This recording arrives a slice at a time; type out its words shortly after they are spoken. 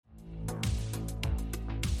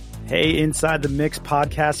Hey, Inside the Mix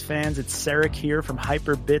podcast fans, it's Sarek here from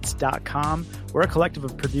hyperbits.com. We're a collective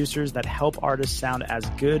of producers that help artists sound as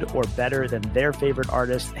good or better than their favorite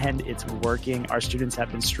artist, and it's working. Our students have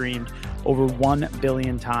been streamed over 1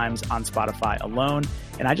 billion times on Spotify alone,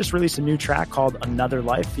 and I just released a new track called Another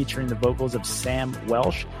Life featuring the vocals of Sam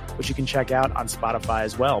Welsh, which you can check out on Spotify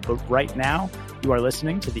as well. But right now, you are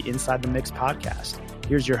listening to the Inside the Mix podcast.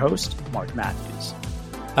 Here's your host, Mark Matthews.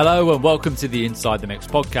 Hello and welcome to the Inside the Mix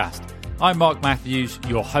podcast. I'm Mark Matthews,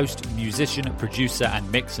 your host, musician, producer, and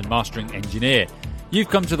mix and mastering engineer. You've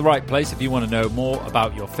come to the right place if you want to know more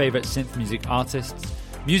about your favorite synth music artists,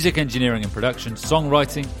 music engineering and production,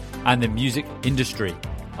 songwriting, and the music industry.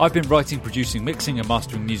 I've been writing, producing, mixing, and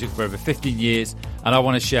mastering music for over 15 years, and I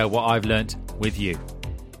want to share what I've learned with you.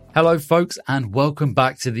 Hello, folks, and welcome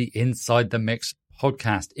back to the Inside the Mix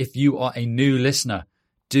podcast. If you are a new listener,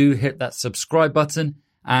 do hit that subscribe button.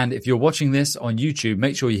 And if you're watching this on YouTube,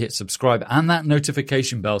 make sure you hit subscribe and that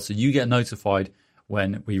notification bell so you get notified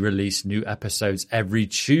when we release new episodes every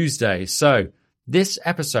Tuesday. So this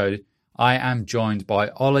episode, I am joined by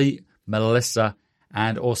Ollie, Melissa,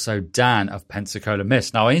 and also Dan of Pensacola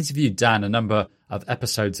Mist. Now, I interviewed Dan a number of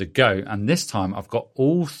episodes ago, and this time I've got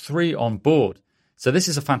all three on board. So this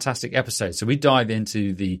is a fantastic episode. So we dive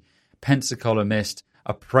into the Pensacola Mist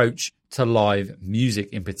approach to live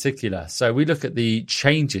music in particular. So we look at the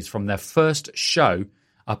changes from their first show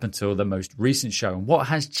up until the most recent show and what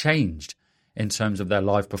has changed in terms of their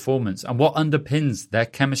live performance and what underpins their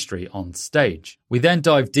chemistry on stage. We then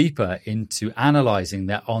dive deeper into analysing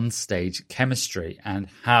their on-stage chemistry and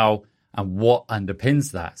how and what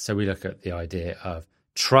underpins that. So we look at the idea of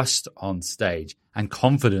trust on stage and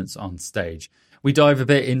confidence on stage. We dive a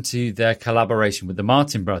bit into their collaboration with the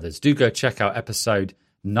Martin Brothers. Do go check out episode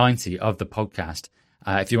 90 of the podcast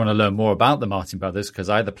if you want to learn more about the Martin Brothers, because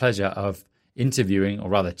I had the pleasure of interviewing, or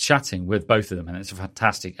rather chatting with both of them, and it's a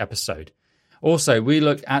fantastic episode. Also, we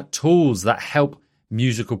look at tools that help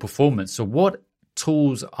musical performance. So what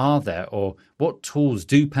tools are there, or what tools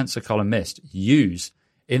do Pensacola Mist use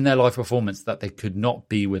in their live performance that they could not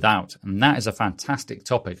be without? And that is a fantastic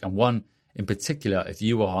topic, and one in particular if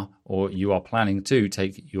you are planning to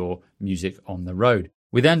take your music on the road.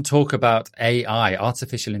 We then talk about AI,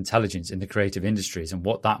 artificial intelligence in the creative industries, and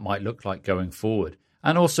what that might look like going forward,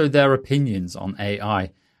 and also their opinions on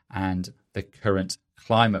AI and the current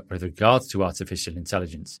climate with regards to artificial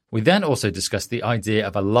intelligence. We then also discuss the idea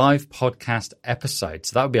of a live podcast episode.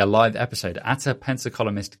 So that would be a live episode at a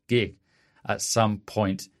Pensacola Mist gig at some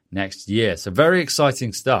point next year. So very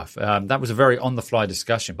exciting stuff. That was a very on-the-fly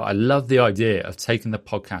discussion, but I love the idea of taking the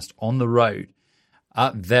podcast on the road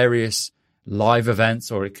at various live events,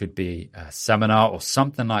 or it could be a seminar or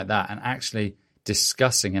something like that, and actually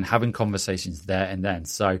discussing and having conversations there and then.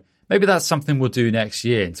 So maybe that's something we'll do next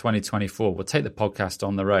year in 2024. We'll take the podcast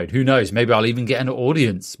on the road. Who knows? Maybe I'll even get an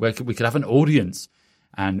audience where we could have an audience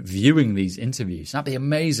and viewing these interviews. That'd be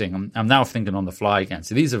amazing. I'm now thinking on the fly again.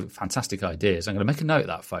 So these are fantastic ideas. I'm going to make a note of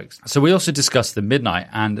that, folks. So we also discussed the Midnight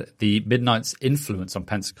and the Midnight's influence on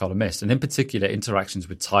Pensacola Mist, and in particular interactions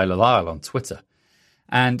with Tyler Lyle on Twitter.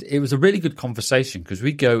 And it was a really good conversation because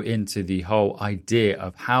we go into the whole idea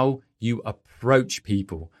of how you approach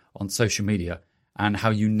people on social media and how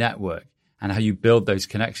you network and how you build those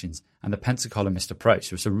connections and the Pensacola Mist approach.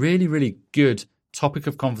 So it's a really, really good topic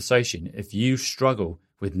of conversation if you struggle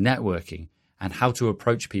with networking and how to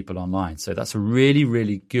approach people online. So that's a really,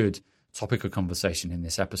 really good topic of conversation in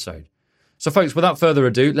this episode. So folks, without further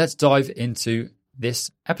ado, let's dive into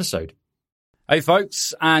this episode. Hey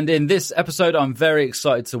folks, and in this episode I'm very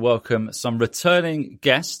excited to welcome some returning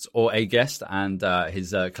guests, or a guest and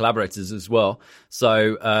his collaborators as well.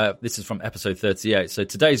 So this is from episode 38. So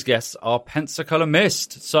today's guests are Pensacola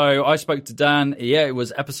Mist. So I spoke to Dan, it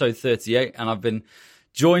was episode 38, and I've been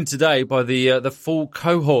joined today by the full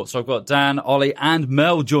cohort. So I've got Dan, Ollie, and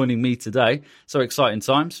Mel joining me today. So exciting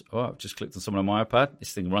times. Oh, I've just clicked on someone on my iPad.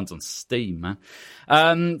 This thing runs on Steam, man.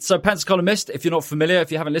 So Pensacola Mist, if you're not familiar,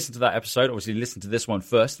 if you haven't listened to that episode, obviously listen to this one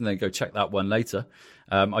first and then go check that one later.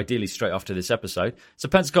 Ideally straight after this episode. So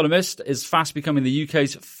Pensacola Mist is fast becoming the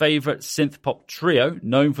UK's favourite synth pop trio,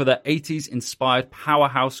 known for their 80s inspired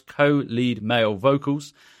powerhouse co-lead male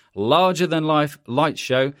vocals, larger than life light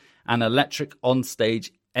show, and electric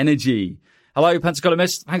on-stage energy. Hello, Pensacola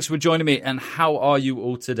Mist. Thanks for joining me. And how are you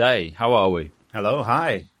all today? How are we? Hello.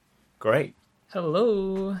 Hi. Great.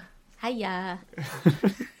 Hello. Hiya.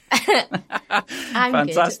 I'm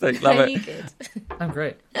fantastic. Good. Love Are it. you good? I'm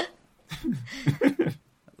great.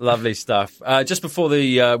 Lovely stuff. Just before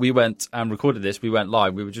we went and recorded this, we went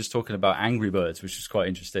live. We were just talking about Angry Birds, which was quite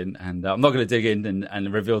interesting. And I'm not going to dig in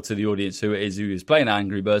and reveal to the audience who it is who is playing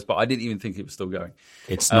Angry Birds, but I didn't even think it was still going.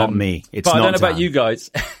 It's not me. It's but not I don't know Dan. about you guys.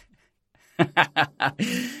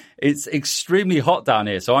 It's extremely hot down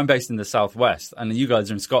here. So I'm based in the southwest, and you guys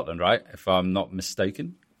are in Scotland, right? If I'm not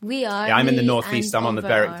mistaken. We are. Yeah, I'm in the northeast. I'm on the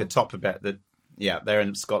Berwick, are. the top of it. They're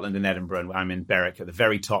in Scotland and Edinburgh, and I'm in Berwick at the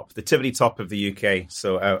very top, the tippity top of the UK.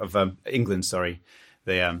 So of England, sorry.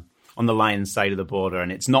 They on the Lion side of the border,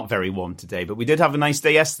 and it's not very warm today. But we did have a nice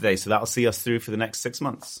day yesterday, so that'll see us through for the next 6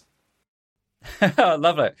 months. I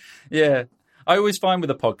love it. Yeah. I always find with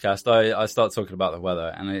a podcast, I start talking about the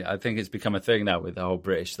weather, and I think it's become a thing now with the whole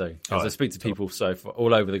British thing. Because I speak to people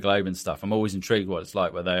all over the globe and stuff. I'm always intrigued what it's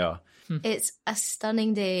like where they are. It's a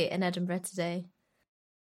stunning day in Edinburgh today.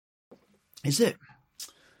 Is it?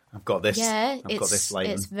 I've got this. Yeah, I've got this light.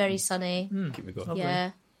 it's very sunny. Keep me going.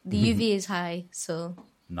 Yeah, the UV is high, so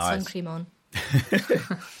Nice. sun cream on.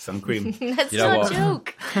 Sun cream. That's You know not what? a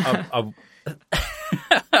joke.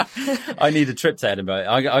 I need a trip to Edinburgh.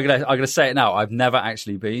 I'm gonna say it now. I've never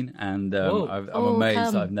actually been, and I'm amazed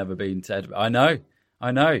come. that I've never been to Edinburgh. I know.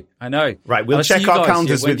 Right, we'll I'll see check you our guys,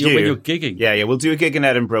 calendars when with you. when you're gigging. Yeah, we'll do a gig in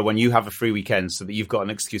Edinburgh when you have a free weekend, so that you've got an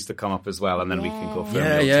excuse to come up as well, and then we can go for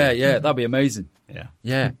a meal Yeah. That'd be amazing.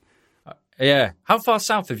 too. Yeah. How far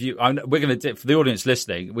south have you? We're going to for the audience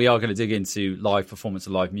listening. We are going to dig into live performance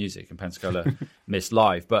of live music in Pensacola, Miss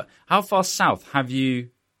Live. But how far south have you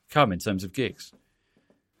come in terms of gigs?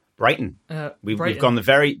 Brighton. We've gone the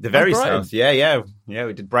very Brighton. south. Yeah.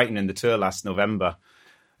 We did Brighton in the tour last November.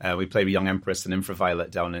 We played with Young Empress and Infraviolet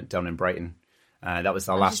down in Brighton. That was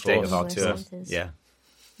our last date of our tour. Yeah.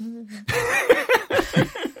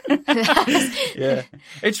 Yeah,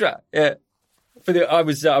 it's right. Yeah, I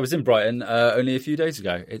was in Brighton only a few days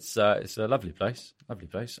ago. It's a lovely place,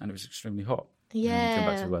 and it was extremely hot. Yeah. Come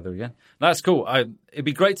back to the weather again. That's cool. It'd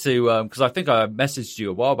be great to because I think I messaged you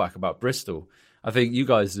a while back about Bristol. I think you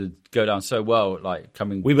guys would go down so well, like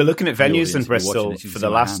coming. We were looking at venues in audience, we were Bristol watching this, for the using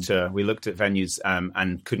my last hand. tour. We looked at venues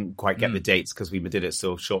and couldn't quite get the dates because we did it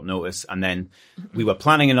so short notice. And then we were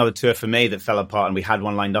planning another tour for May that fell apart, and we had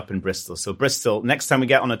one lined up in Bristol. So Bristol, next time we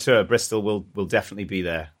get on a tour, Bristol will definitely be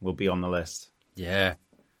there. We'll be on the list. Yeah,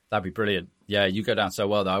 that'd be brilliant. Yeah, you go down so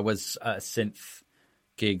well. Though I was at a synth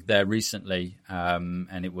gig there recently,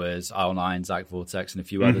 and it was Isle 9, Zach Vortex, and a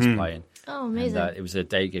few others playing. Oh, amazing. And, it was a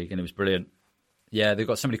day gig, and it was brilliant. Yeah, they've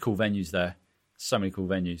got so many cool venues there. So many cool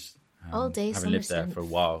venues. All day Having lived there synth. for a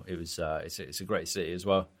while, it was. It's a great city as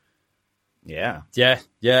well. Yeah. Yeah,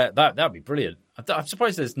 that'd be brilliant. I'm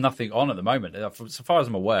surprised there's nothing on at the moment. So far as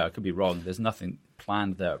I'm aware, I could be wrong. There's nothing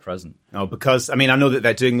planned there at present. No, because I know that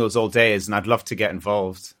they're doing those all days, and I'd love to get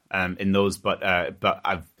involved in those. But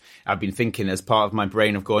I've been thinking as part of my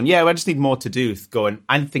brain of going, I just need more to do.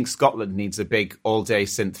 I think Scotland needs a big all-day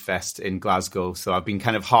synth fest in Glasgow. So I've been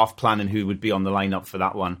kind of half planning who would be on the lineup for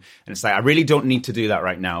that one. And it's like, I really don't need to do that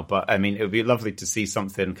right now. But I mean, it would be lovely to see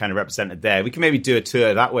something kind of represented there. We can maybe do a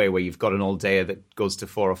tour that way where you've got an all-day that goes to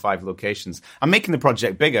 4 or 5 locations. I'm making the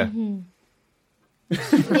project bigger.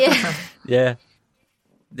 Yeah.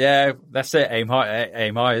 Yeah, that's it. Aim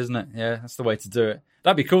high, isn't it? Yeah, that's the way to do it.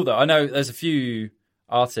 That'd be cool, though. I know there's a few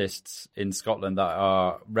artists in Scotland that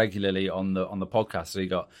are regularly on the podcast. So you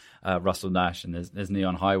got Russell Nash, and there's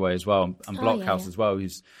Neon Highway as well, and Blockhouse as well.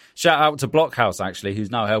 Who's shout out to Blockhouse actually,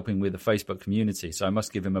 who's now helping with the Facebook community. So I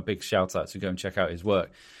must give him a big shout out to go and check out his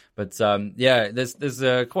work. But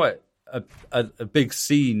there's quite a big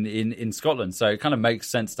scene in Scotland, so it kind of makes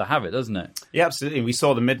sense to have it, doesn't it? Yeah, absolutely. We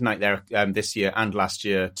saw the Midnight there this year and last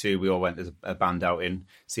year too. We all went as a band out in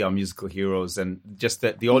see our musical heroes, and just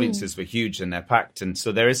the audiences were huge and they're packed, and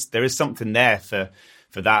so there is something there for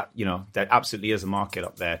that. There absolutely is a market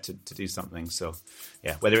up there to do something. So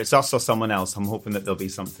yeah, whether it's us or someone else, I'm hoping that there'll be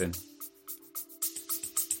something.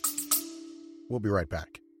 We'll be right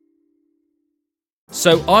back.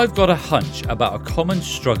 So I've got a hunch about a common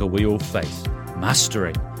struggle we all face: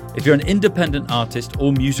 mastering. If you're an independent artist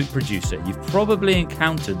or music producer, you've probably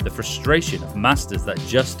encountered the frustration of masters that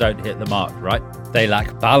just don't hit the mark, right? They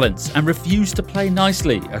lack balance and refuse to play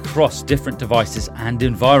nicely across different devices and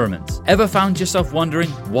environments. Ever found yourself wondering,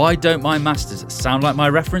 why don't my masters sound like my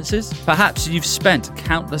references? Perhaps you've spent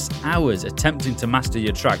countless hours attempting to master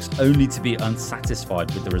your tracks only to be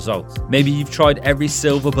unsatisfied with the results. Maybe you've tried every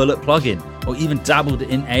silver bullet plugin or even dabbled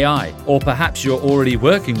in AI. Or perhaps you're already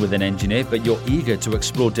working with an engineer, but you're eager to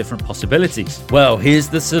explore different possibilities? Well, here's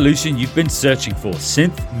the solution you've been searching for: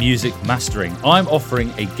 synth music mastering. I'm offering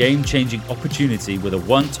a game-changing opportunity with a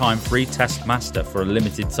one-time free test master for a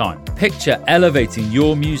limited time. Picture elevating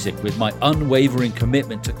your music with my unwavering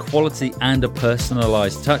commitment to quality and a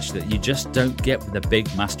personalized touch that you just don't get with the big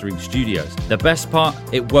mastering studios. The best part,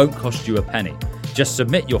 it won't cost you a penny. Just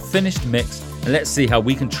submit your finished mix and let's see how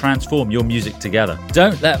we can transform your music together.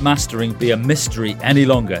 Don't let mastering be a mystery any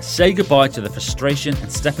longer. Say goodbye to the frustration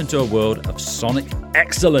and step into a world of sonic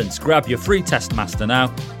excellence. Grab your free test master now.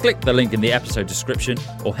 Click the link in the episode description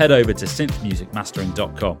or head over to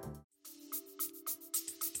synthmusicmastering.com.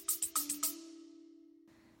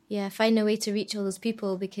 Yeah, find a way to reach all those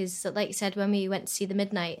people, because like you said, when we went to see the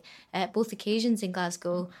Midnight, at both occasions in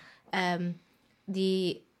Glasgow,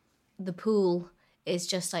 the pool is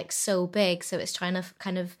just like so big, so it's trying to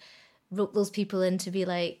kind of rope those people in to be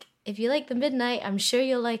like, if you like the Midnight, I'm sure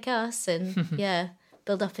you'll like us, and yeah,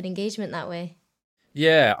 build up an engagement that way.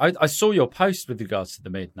 Yeah, I saw your post with regards to the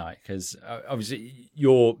Midnight, because obviously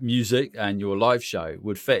your music and your live show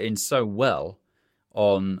would fit in so well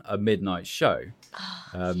on a midnight show.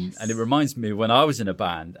 Yes. And it reminds me when I was in a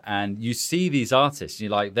band and you see these artists, you're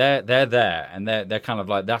like, they're there and they're kind of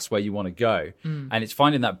like, that's where you want to go. And it's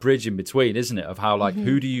finding that bridge in between, isn't it? Of how, like,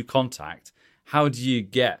 who do you contact? How do you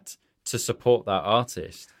get to support that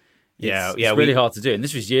artist? It's really hard to do. And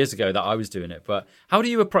this was years ago that I was doing it. But how do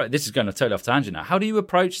you approach, this is going to totally off tangent now. How do you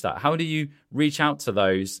approach that? How do you reach out to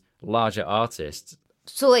those larger artists?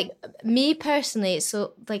 So, like, me personally,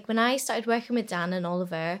 so, like, when I started working with Dan and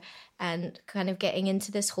Oliver and kind of getting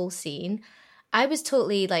into this whole scene, I was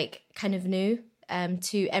totally, like, kind of new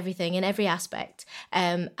to everything in every aspect.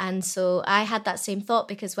 And so I had that same thought,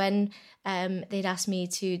 because when they'd asked me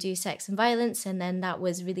to do Sex and Violence, and then that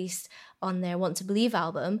was released on their Want to Believe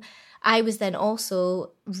album, I was then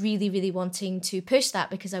also really, really wanting to push that,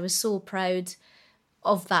 because I was so proud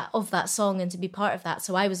of that song and to be part of that.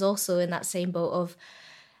 So I was also in that same boat of,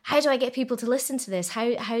 how do I get people to listen to this?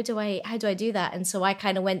 How do I do that? And so I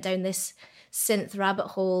kind of went down this synth rabbit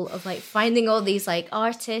hole of, like, finding all these, like,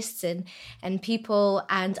 artists and people,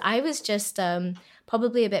 and I was just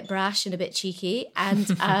probably a bit brash and a bit cheeky,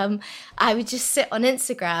 and I would just sit on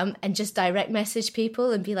Instagram and just direct message people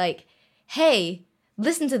and be like, hey,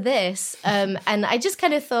 listen to this. And I just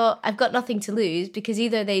kind of thought, I've got nothing to lose, because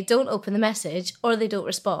either they don't open the message or they don't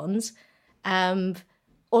respond,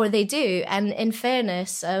 or they do. And in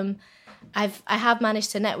fairness, I have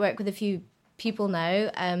managed to network with a few people now,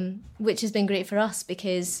 which has been great for us,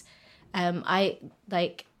 because I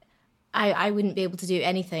wouldn't be able to do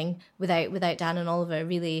anything without Dan and Oliver,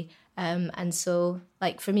 really. And so,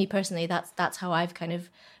 like, for me personally, that's how I've kind of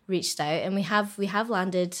reached out, and we have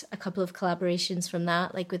landed a couple of collaborations from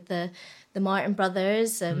that, like with the Martin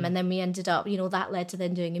brothers, and then we ended up, that led to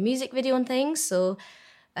then doing a music video and things. So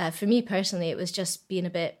for me personally, it was just being a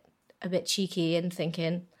bit cheeky and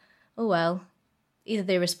thinking, oh well, either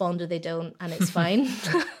they respond or they don't, and it's fine.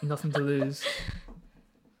 Nothing to lose.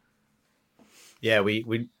 Yeah,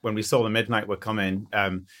 we when we saw the Midnight were coming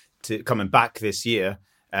back this year,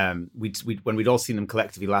 when we'd all seen them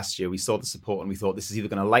collectively last year, we saw the support and we thought, this is either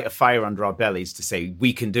going to light a fire under our bellies to say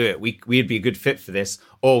we can do it, we'd be a good fit for this,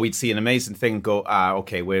 or we'd see an amazing thing and go,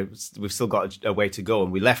 okay, we've still got a way to go.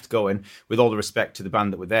 And we left going, with all the respect to the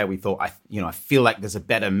band that were there, we thought, I feel like there's a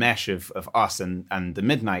better mesh of us and the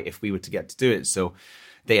Midnight if we were to get to do it. So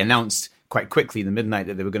they announced quite quickly, the Midnight,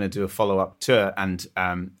 that they were going to do a follow-up tour, and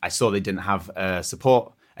I saw they didn't have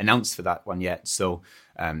support announced for that one yet. So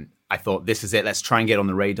I thought, this is it. Let's try and get on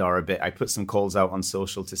the radar a bit. I put some calls out on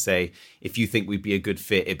social to say, if you think we'd be a good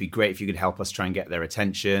fit, it'd be great if you could help us try and get their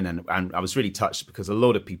attention. And I was really touched, because a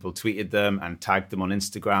load of people tweeted them and tagged them on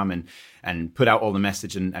Instagram and put out all the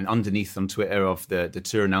message. And underneath on Twitter of the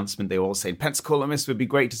tour announcement, they were all saying, Pensacola Miss would be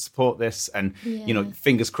great to support this. And,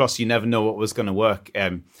 fingers crossed, you never know what was going to work.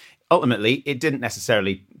 Ultimately, it didn't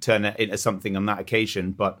necessarily turn into something on that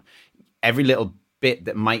occasion, but every little bit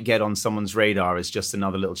that might get on someone's radar is just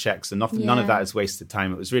another little check. So none of that is wasted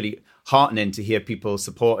time. It was really heartening to hear people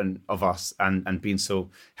supporting of us and being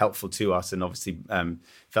so helpful to us, and obviously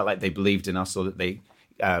felt like they believed in us, or that they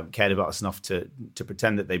cared about us enough to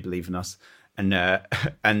pretend that they believe in us. And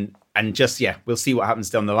just, we'll see what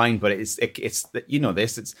happens down the line. But it's the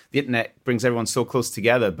internet brings everyone so close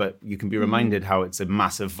together, but you can be reminded how it's a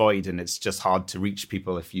massive void, and it's just hard to reach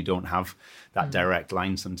people if you don't have that direct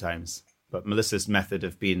line sometimes. But Melissa's method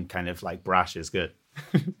of being kind of like brash is good.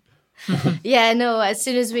 Yeah, no, as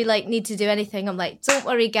soon as we like need to do anything, I'm like, don't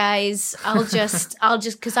worry guys, I'll just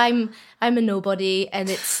because I'm a nobody, and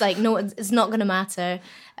it's like, no, it's not gonna matter.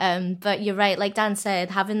 But you're right, like Dan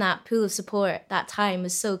said, having that pool of support that time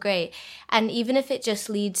was so great. And even if it just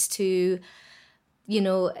leads to, you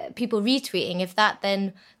know, people retweeting, if that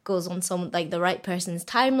then goes on some like the right person's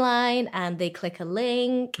timeline and they click a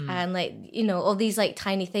link and like, you know, all these like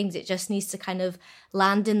tiny things, it just needs to kind of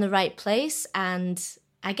land in the right place. And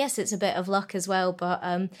I guess it's a bit of luck as well. But,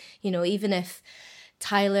 you know, even if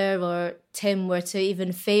Tyler or Tim were to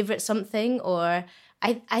even favorite something, or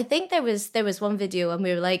I think there was one video and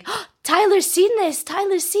we were like, oh, Tyler's seen this.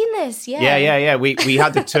 Yeah. We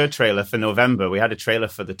had the tour trailer for November. We had a trailer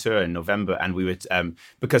for the tour in November, and we would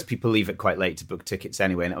because people leave it quite late to book tickets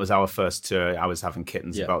anyway, and it was our first tour. I was having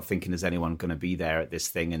kittens about thinking, is anyone going to be there at this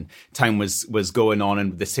thing? And time was going on,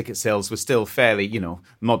 and the ticket sales were still fairly, you know,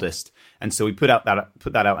 modest. And so we put that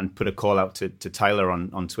out and put a call out to Tyler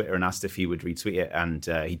on Twitter and asked if he would retweet it, and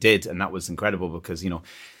he did, and that was incredible because, you know,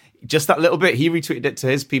 just that little bit, he retweeted it to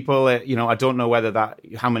his people. You know, I don't know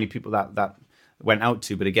how many people that went out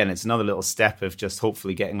to, but again, it's another little step of just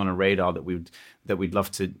hopefully getting on a radar that we'd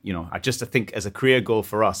love to. You know, I think as a career goal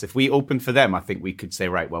for us, if we open for them, I think we could say,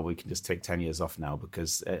 right, well, we can just take 10 years off now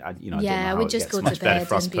because I don't know how we it just gets. go Much to bed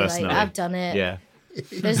for us and be personally. like, I've done it. Yeah,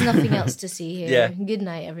 there's nothing else to see here. Yeah. Good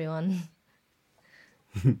night, everyone.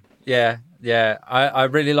 Yeah, I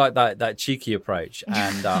really like that cheeky approach,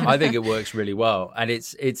 and I think it works really well. And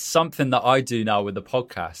it's something that I do now with the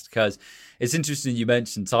podcast, because it's interesting you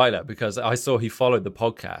mentioned Tyler, because I saw he followed the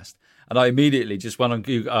podcast, and I immediately just went on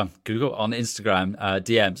Google on Instagram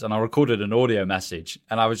DMs, and I recorded an audio message,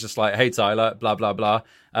 and I was just like, "Hey Tyler, blah blah blah.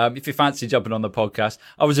 If you fancy jumping on the podcast,"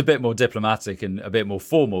 I was a bit more diplomatic and a bit more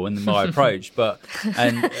formal in my approach,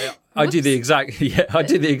 I do the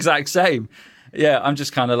exact same. Yeah, I'm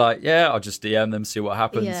just kind of like, I'll just DM them, see what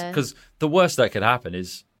happens. Because the worst that could happen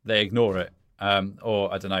is they ignore it.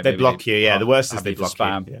 Or, I don't know. They block you, yeah. The worst is they block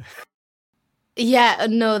spam. you. Yeah,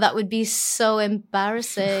 no, that would be so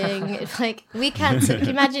embarrassing. Like, we can't... Can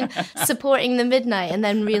you imagine supporting the Midnight and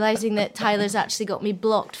then realising that Tyler's actually got me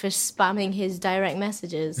blocked for spamming his direct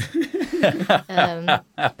messages? But,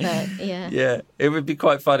 yeah. Yeah, it would be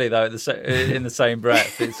quite funny, though, in the same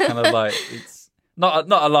breath. It's kind of like... it's not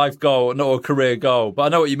a life goal, not a career goal, but I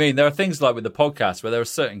know what you mean. There are things like with the podcast where there are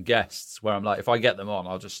certain guests where I'm like, if I get them on,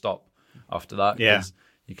 I'll just stop after that. Yeah.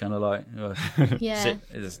 You kind of like,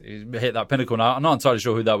 hit that pinnacle now. I'm not entirely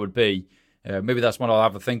sure who that would be. Maybe that's one I'll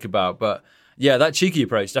have a think about. But yeah, that cheeky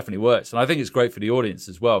approach definitely works. And I think it's great for the audience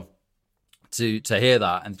as well to hear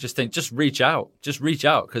that and just think, just reach out.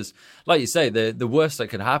 Because like you say, the worst that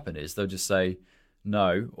could happen is they'll just say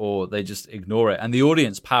no, or they just ignore it. And the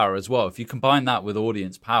audience power as well. If you combine that with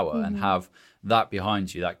audience power and have that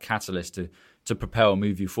behind you, that catalyst to propel,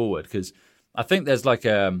 move you forward. Because I think there's like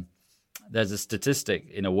there's a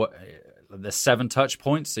statistic there's 7 touch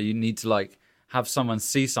points, so you need to like have someone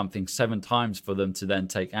see something 7 times for them to then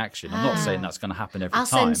take action. I'm not saying that's going to happen every I'll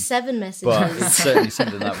time. send 7 messages. But it's certainly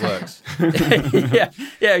something that works.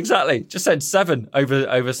 yeah, exactly. Just send 7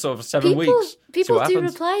 over sort of 7 weeks. People do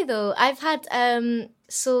reply though. I've had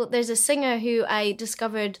so there's a singer who I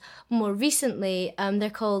discovered more recently. They're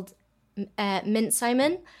called Mint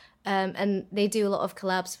Simon, and they do a lot of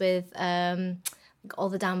collabs with All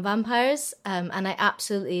the Damn Vampires, and I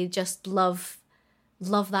absolutely just love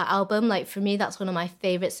that album. Like, for me, that's one of my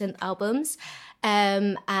favorite synth albums.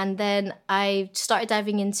 And then I started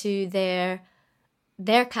diving into their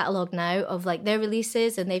catalog now of like their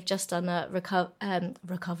releases, and they've just done a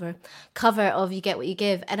cover of You Get What You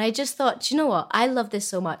Give. And I just thought, do you know what? I love this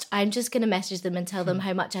so much. I'm just going to message them and tell them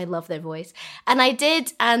how much I love their voice. And I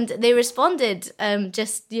did, and they responded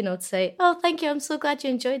just, to say, oh, thank you. I'm so glad you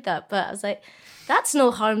enjoyed that. But I was like, that's no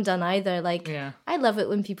harm done either. Like, I love it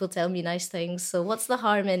when people tell me nice things. So what's the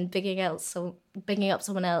harm in bigging up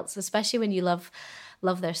someone else, especially when you love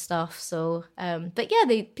their stuff? So, but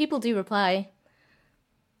yeah, people do reply.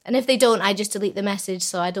 And if they don't, I just delete the message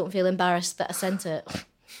so I don't feel embarrassed that I sent it.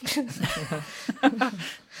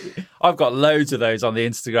 I've got loads of those on the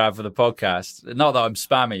Instagram for the podcast. Not that I'm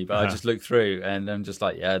spammy, but I just look through and I'm just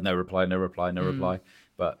like, no reply.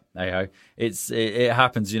 But hey-ho, it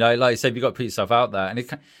happens, Like you said, you've got to put yourself out there. And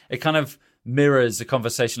it kind of mirrors the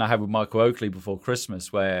conversation I had with Michael Oakley before Christmas,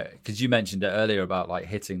 because you mentioned it earlier about like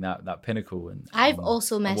hitting that pinnacle. And I've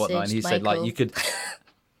also messaged and he Michael. said like you could...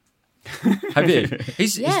 Have you? He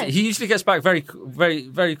usually gets back very, very,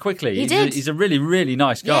 very quickly. He did. He's a really, really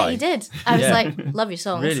nice guy. Yeah, he did. I was like, love your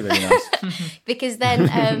songs. Really, really nice. Because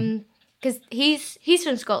then, because he's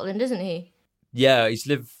from Scotland, isn't he? Yeah, he's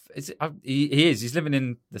lived he is. He's living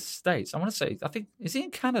in the States. I want to say, I think, is he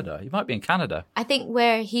in Canada? He might be in Canada. I think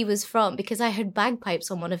where he was from, because I heard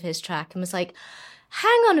bagpipes on one of his tracks and was like,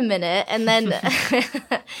 hang on a minute. And then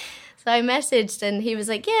so I messaged and he was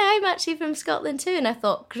like, yeah, I'm actually from Scotland too. And I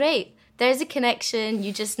thought, great, there's a connection.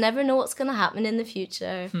 You just never know what's going to happen in the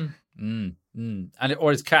future.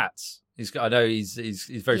 Or his cats. I know he's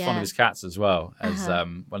very fond of his cats as well, as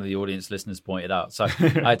one of the audience listeners pointed out. So I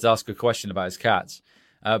had to ask a question about his cats.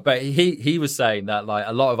 But he was saying that like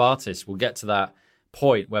a lot of artists will get to that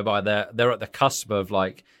point whereby they're at the cusp of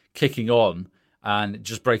like kicking on and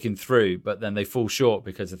just breaking through, but then they fall short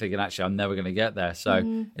because they're thinking, actually, I'm never going to get there.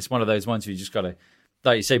 So it's one of those ones where you just got to,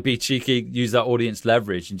 like you say, be cheeky, use that audience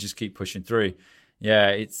leverage, and just keep pushing through. Yeah,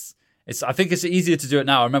 it's. I think it's easier to do it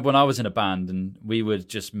now. I remember when I was in a band and we would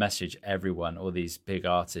just message everyone, all these big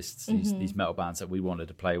artists, these metal bands that we wanted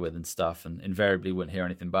to play with and stuff, and invariably wouldn't hear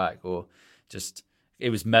anything back, or just it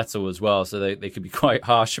was metal as well, so they could be quite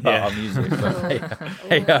harsh about our music.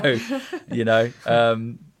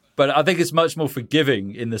 But but I think it's much more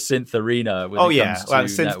forgiving in the synth arena.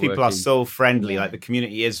 Synth people are so friendly. Like the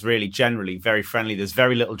community is really generally very friendly. There's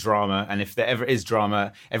very little drama, and if there ever is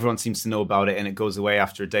drama, everyone seems to know about it, and it goes away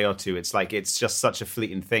after a day or two. It's like it's just such a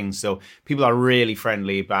fleeting thing. So people are really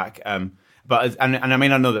friendly back. But I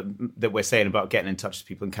mean, I know that we're saying about getting in touch with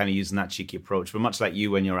people and kind of using that cheeky approach, but much like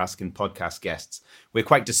you when you're asking podcast guests, we're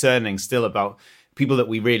quite discerning still about people that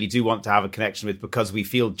we really do want to have a connection with because we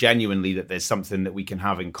feel genuinely that there's something that we can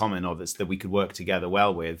have in common or that we could work together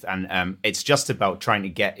well with. And it's just about trying to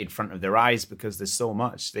get in front of their eyes because there's so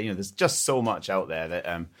much, there's just so much out there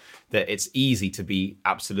that it's easy to be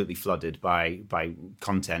absolutely flooded by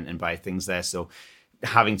content and by things there. So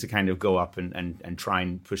having to kind of go up and try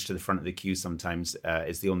and push to the front of the queue sometimes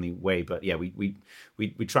is the only way. But yeah, we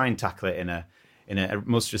try and tackle it in a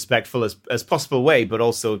most respectful as possible way, but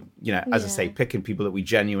also, as I say, picking people that we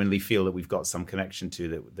genuinely feel that we've got some connection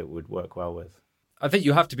to that would work well with. I think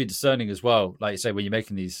you have to be discerning as well, like you say, when you're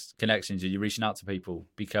making these connections and you're reaching out to people,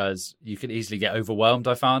 because you could easily get overwhelmed,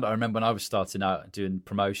 I found. I remember when I was starting out doing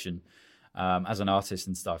promotion as an artist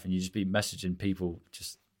and stuff, and you just be messaging people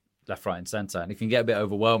just left, right and centre, and it can get a bit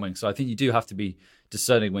overwhelming. So I think you do have to be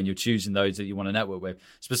discerning when you're choosing those that you want to network with,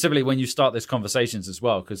 specifically when you start those conversations as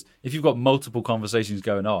well, because if you've got multiple conversations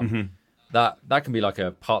going on, that can be like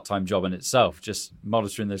a part-time job in itself, just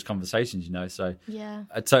monitoring those conversations, So yeah,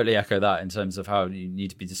 I totally echo that in terms of how you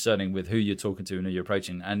need to be discerning with who you're talking to and who you're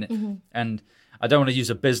approaching. And I don't want to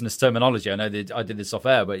use a business terminology. I know that I did this off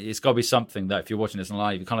air, but it's got to be something that if you're watching this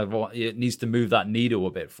live, it needs to move that needle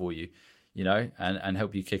a bit for you, and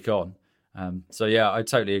help you kick on. So yeah, I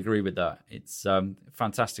totally agree with that. It's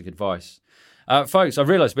fantastic advice. Folks, I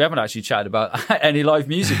realised we haven't actually chatted about any live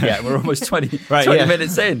music yet. We're almost 20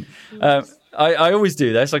 minutes in. I always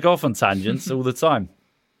do this. I go off on tangents all the time.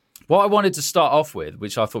 What I wanted to start off with,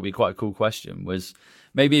 which I thought would be quite a cool question, was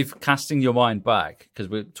maybe if casting your mind back, because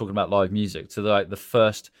we're talking about live music, to the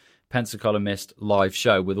first Pensacola Mist live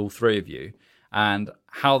show with all three of you, and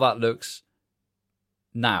how that looks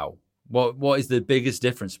now. What is the biggest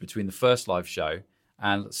difference between the first live show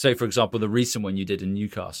and, say, for example, the recent one you did in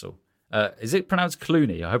Newcastle? Is it pronounced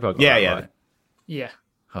Clooney? I hope I got that right. Yeah.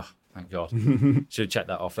 Oh, thank God. Should have checked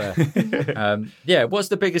that off air. What's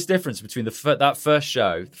the biggest difference between that first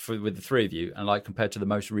show with the three of you and compared to the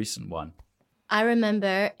most recent one? I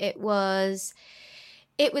remember it was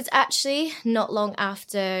actually not long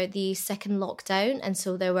after the second lockdown, and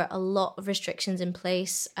so there were a lot of restrictions in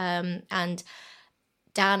place, and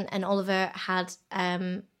Dan and Oliver had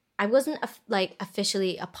I wasn't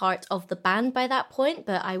officially a part of the band by that point,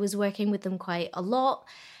 but I was working with them quite a lot,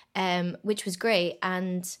 which was great.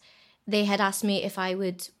 And they had asked me if I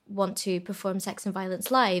would want to perform Sex and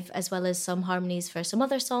Violence live, as well as some harmonies for some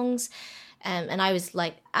other songs. And I was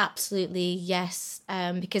like, absolutely yes,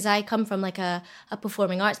 because I come from a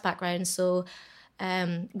performing arts background. So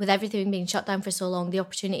with everything being shut down for so long, the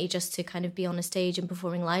opportunity just to kind of be on a stage and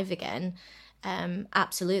performing live again,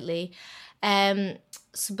 absolutely.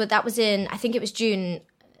 But that was I think it was June,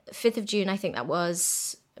 5th of June, I think that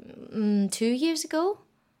was 2 years ago.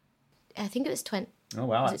 I think it was 20. Oh,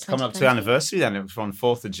 wow. It's coming up to the anniversary then. It was on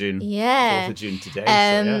 4th of June. Yeah. 4th of June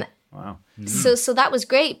today. Wow. So that was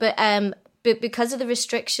great. But because of the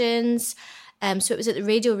restrictions, so it was at the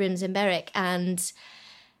radio rooms in Berwick, and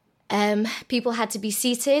people had to be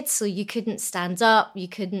seated, so you couldn't stand up, you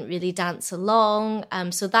couldn't really dance along.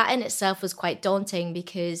 So that in itself was quite daunting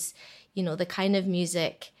because, the kind of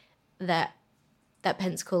music that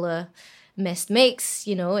Pensacola Mist makes,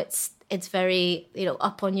 it's very,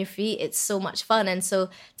 up on your feet. It's so much fun. And so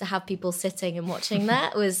to have people sitting and watching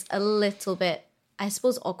that was a little bit I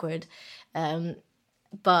suppose, awkward.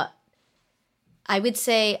 But I would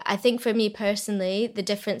say, I think for me personally, the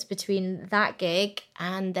difference between that gig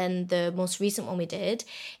and then the most recent one we did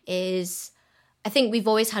is, I think we've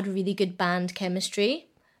always had really good band chemistry,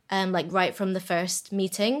 like right from the first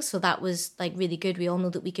meeting. So that was like really good. We all know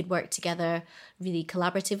that we could work together really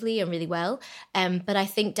collaboratively and really well. But I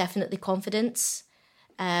think definitely confidence,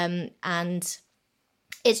 and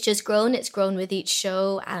it's just grown. It's grown with each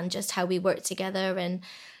show and just how we work together. And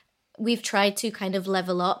we've tried to kind of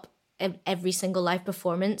level up every single live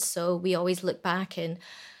performance. So we always look back and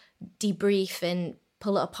debrief and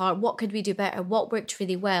pull it apart. What could we do better? What worked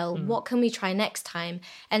really well? What can we try next time?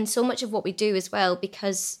 And so much of what we do as well,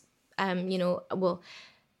 because,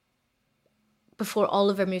 before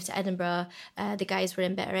Oliver moved to Edinburgh, the guys were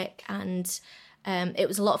in Berwick, and it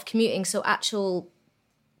was a lot of commuting. So actual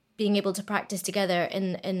being able to practice together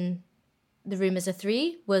in the room as a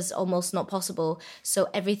 3 was almost not possible. So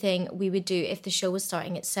everything we would do, if the show was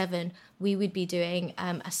starting at 7, we would be doing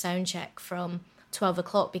a sound check from 12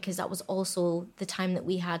 o'clock, because that was also the time that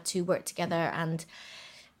we had to work together and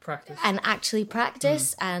actually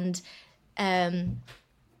practice. And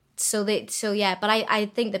but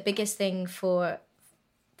I think the biggest thing for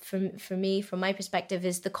me, from my perspective,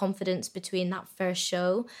 is the confidence between that first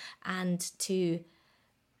show and to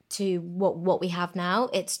what we have now.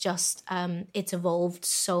 It's just it's evolved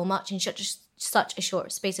so much in such a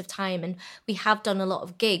short space of time, and we have done a lot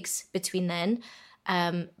of gigs between then,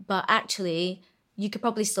 but actually you could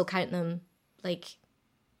probably still count them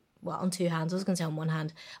on 2 hands. I was going to say on 1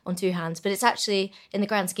 hand, on 2 hands, but it's actually, in the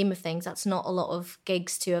grand scheme of things, that's not a lot of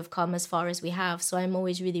gigs to have come as far as we have. So I'm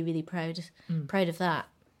always really, really proud of that.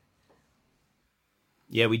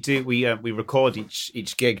 Yeah, we do. We record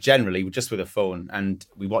each gig generally just with a phone, and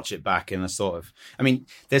we watch it back in a sort of. I mean,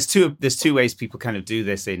 there's two ways people kind of do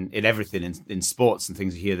this in everything, in sports and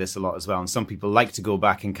things. You hear this a lot as well. And some people like to go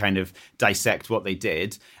back and kind of dissect what they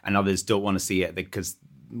did, and others don't want to see it because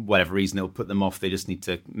whatever reason it'll put them off. They just need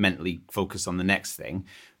to mentally focus on the next thing.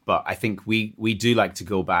 But I think we do like to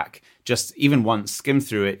go back, just even once, skim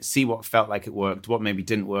through it, see what felt like it worked, what maybe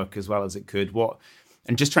didn't work as well as it could,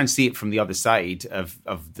 and just try and see it from the other side of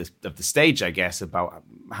the stage, I guess, about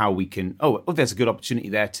how we can, there's a good opportunity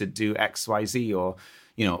there to do X, Y, Z, or,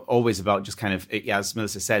 always about just kind of, as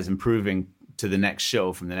Melissa says, improving to the next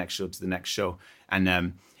show, from the next show to the next show.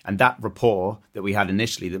 And that rapport that we had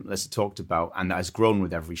initially that Melissa talked about, and that has grown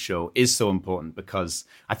with every show, is so important, because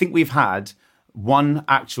I think we've had one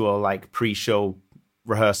actual pre-show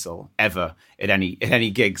rehearsal ever at any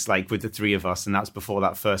gigs, with the 3 of us, and that's before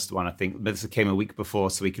that first one. I think Melissa came a week before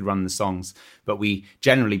so we could run the songs, but we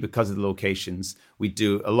generally, because of the locations, we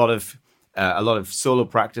do a lot of solo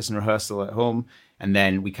practice and rehearsal at home, and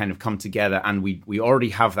then we kind of come together, and we already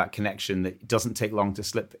have that connection that doesn't take long to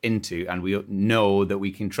slip into, and we know that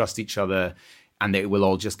we can trust each other, and that it will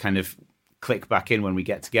all just kind of click back in when we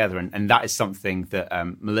get together. And that is something that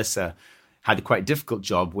Melissa had a quite difficult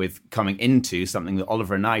job with coming into, something that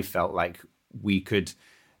Oliver and I felt like we could,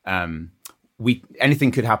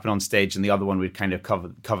 anything could happen on stage, and the other one would kind of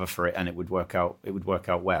cover for it, and it would work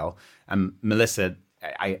out well. And Melissa,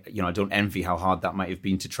 I don't envy how hard that might have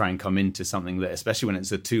been to try and come into something that, especially when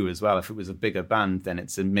it's a 2 as well. If it was a bigger band, then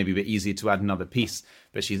it's maybe a bit easier to add another piece.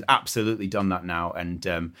 But she's absolutely done that now, and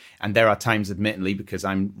there are times, admittedly, because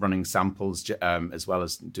I'm running samples as well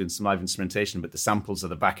as doing some live instrumentation, but the samples are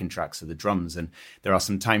the backing tracks of the drums, and there are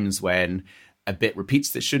some times when a bit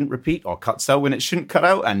repeats that shouldn't repeat, or cuts out when it shouldn't cut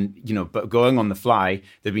out. And, but going on the fly,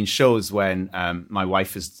 there've been shows when my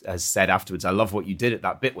wife has said afterwards, I love what you did at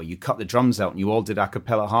that bit where you cut the drums out and you all did a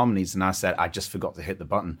cappella harmonies. And I said, I just forgot to hit the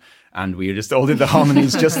button. And we just all did the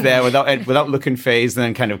harmonies just there without looking phased, and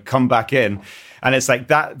then kind of come back in. And it's like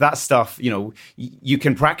that stuff, you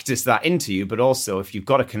can practice that into you, but also if you've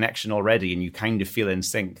got a connection already and you kind of feel in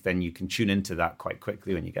sync, then you can tune into that quite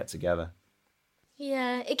quickly when you get together.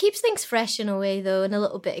 Yeah, it keeps things fresh in a way, though, and a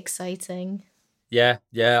little bit exciting. Yeah,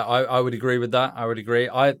 I would agree with that. I would agree.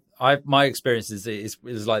 My experience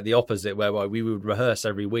is like the opposite, where we would rehearse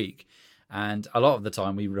every week, and a lot of the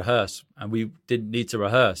time we rehearse and we didn't need to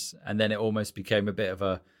rehearse, and then it almost became a bit of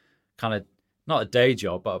a kind of, not a day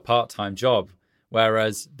job, but a part-time job.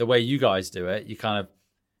 Whereas the way you guys do it, you're going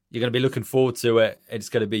to be looking forward to it. It's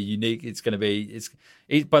going to be unique.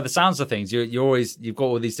 By the sounds of things, you've got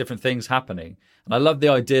all these different things happening. And I love the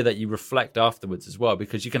idea that you reflect afterwards as well,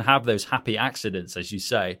 because you can have those happy accidents, as you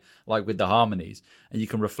say, like with the harmonies, and you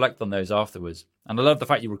can reflect on those afterwards. And I love the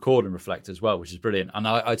fact you record and reflect as well, which is brilliant. And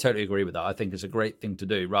I totally agree with that. I think it's a great thing to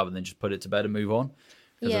do rather than just put it to bed and move on.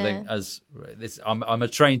 because I think as this, I'm a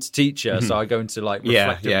trained teacher, so I go into like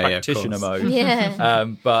reflective practitioner mode. Yeah.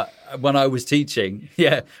 But when I was teaching,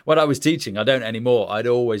 I don't anymore. I'd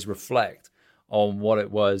always reflect on what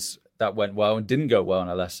it was that went well and didn't go well in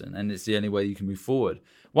a lesson, and it's the only way you can move forward.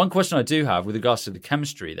 One question I do have with regards to the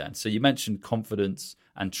chemistry then, so you mentioned confidence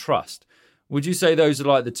and trust. Would you say those are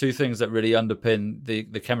like the two things that really underpin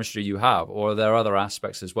the chemistry you have, or are there other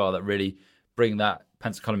aspects as well that really bring that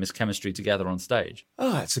Pensacola Miss chemistry together on stage?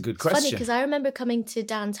 Oh, that's a good It's question. funny because I remember coming to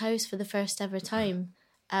Dan's house for the first ever time,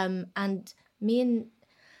 and I'd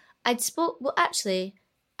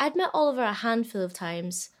met Oliver a handful of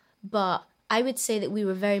times, but I would say that we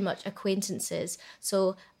were very much acquaintances.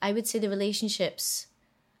 So I would say the relationships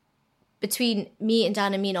between me and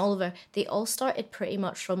Dan and me and Oliver, they all started pretty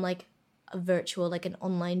much from like a virtual, like an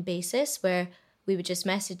online basis where we would just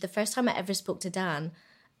message. The first time I ever spoke to Dan,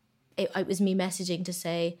 it was me messaging to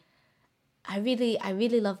say, I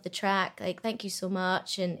really love the track, like thank you so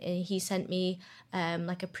much, and he sent me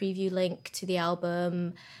like a preview link to the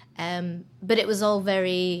album, but it was all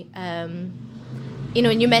very you know,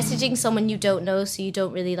 when you're messaging someone you don't know, so you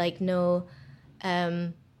don't really like know,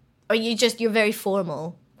 or you're very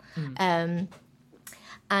formal. And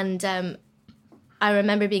I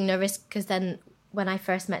remember being nervous because then when I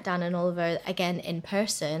first met Dan and Oliver again in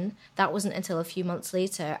person, that wasn't until a few months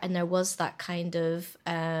later, and there was that kind of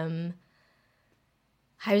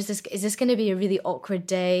is this going to be a really awkward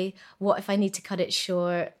day? What if I need to cut it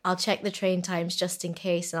short? I'll check the train times just in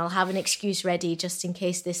case, and I'll have an excuse ready just in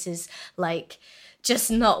case this is like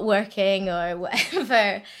just not working or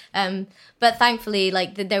whatever. But thankfully,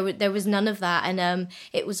 like there was none of that, and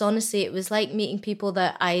it was like meeting people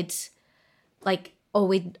that I'd like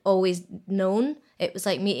always known. It was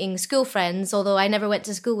like meeting school friends, although I never went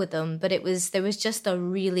to school with them. But there was just a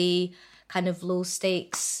really kind of low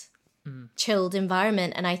stakes, chilled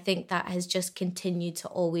environment, and I think that has just continued to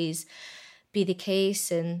always be the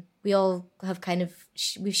case. And we all have kind of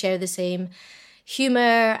we share the same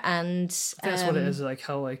humor, and I think that's what it is. Like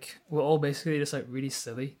how like we're all basically just like really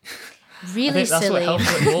silly. Really I think that's silly. what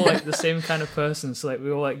helps. Like, we're all like the same kind of person, so like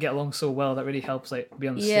we all like get along so well. That really helps like be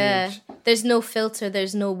on the stage. There's no filter.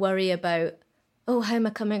 There's no worry about how am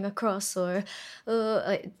I coming across, or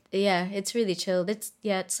it's really chilled.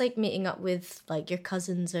 It's like meeting up with like your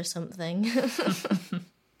cousins or something.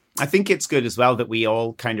 I think it's good as well that we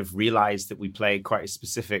all kind of realize that we play quite a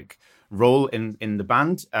specific role in the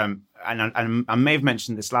band. And I may have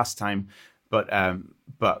mentioned this last time, but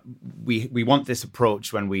we want this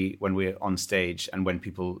approach when we're on stage and when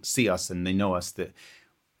people see us and they know us, that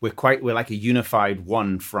we're like a unified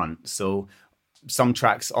one front. So some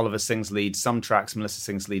tracks Oliver sings lead, some tracks Melissa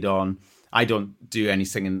sings lead on. I don't do any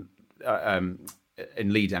singing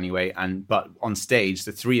in lead anyway, but on stage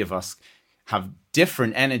the three of us have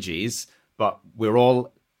different energies, but we're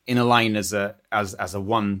all in a line as a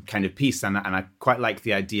one kind of piece, and I quite like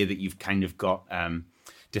the idea that you've kind of got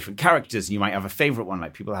different characters, and you might have a favorite one,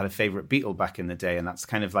 like people had a favorite Beatle back in the day, and that's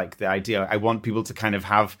kind of like the idea. I want people to kind of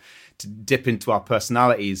have to dip into our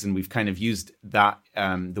personalities, and we've kind of used that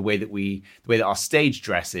the way that our stage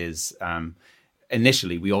dress is.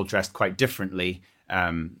 Initially, we all dressed quite differently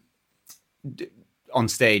on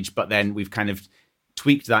stage, but then we've kind of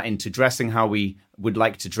tweaked that into dressing how we would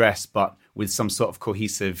like to dress, but with some sort of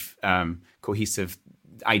cohesive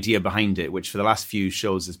idea behind it, which for the last few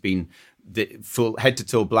shows has been the full head to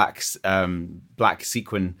toe black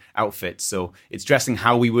sequin outfit. So it's dressing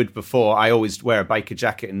how we would before. I always wear a biker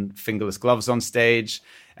jacket and fingerless gloves on stage,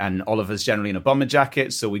 and Oliver's generally in a bomber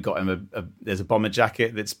jacket. So we got him there's a bomber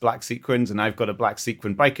jacket that's black sequins, and I've got a black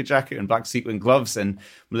sequin biker jacket and black sequin gloves, and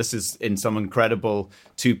Melissa's in some incredible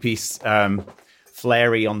two-piece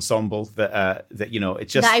flary ensemble that you know, it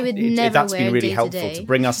just that I would never that's wear been really day helpful to day. to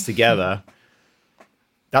bring us together.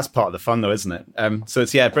 That's part of the fun, though, isn't it? So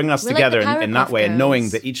it's bringing us We're together like the in that Powerpuff way, and knowing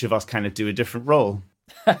Girls. that each of us kind of do a different role.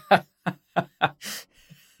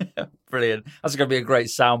 Brilliant. That's going to be a great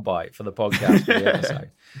soundbite for the podcast for the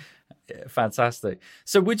episode. Yeah, fantastic.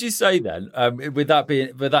 So would you say then, with that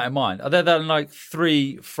in mind, are there then like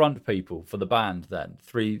three front people for the band then?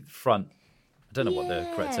 Three front, I don't know what the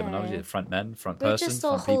correct terminology is, front men, front We're person, just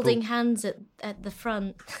all front people? holding hands at the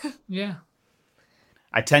front. Yeah.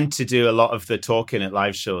 I tend to do a lot of the talking at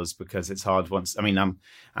live shows because it's hard once. I mean, I'm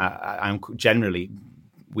generally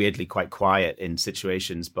weirdly quite quiet in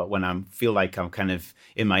situations, but when I feel like I'm kind of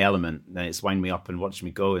in my element, then it's wind me up and watch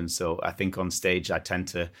me go. And so I think on stage I tend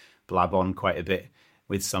to blab on quite a bit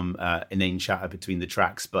with some inane chatter between the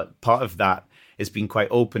tracks. But part of that has been quite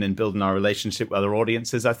open in building our relationship with other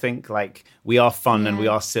audiences. I think like we are fun and we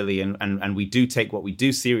are silly and we do take what we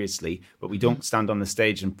do seriously, but we don't stand on the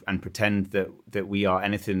stage and pretend that we are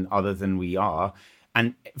anything other than we are.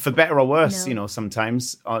 And for better or worse,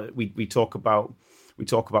 sometimes we talk about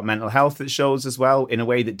mental health at shows as well in a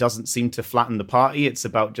way that doesn't seem to flatten the party. It's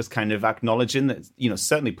about just kind of acknowledging that,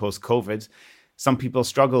 certainly post-COVID, some people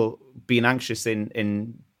struggle being anxious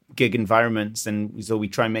in gig environments. And so we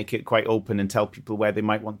try and make it quite open and tell people where they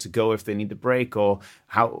might want to go if they need a break or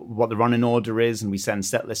what the running order is. And we send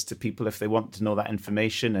set lists to people if they want to know that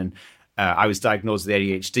information. And I was diagnosed with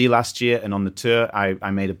ADHD last year. And on the tour, I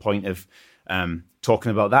made a point of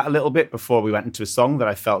talking about that a little bit before we went into a song that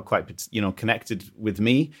I felt quite, connected with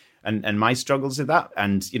me and my struggles with that.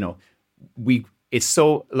 And, it's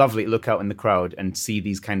so lovely to look out in the crowd and see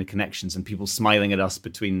these kind of connections and people smiling at us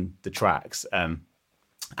between the tracks.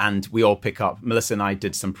 And we all pick up. Melissa and I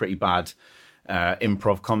did some pretty bad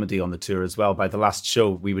improv comedy on the tour as well. By the last show,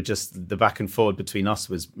 we were just, the back and forward between us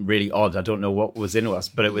was really odd. I don't know what was in us,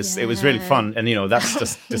 but it was really fun. And that's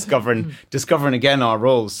just discovering again our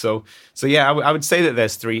roles. So yeah, I would say that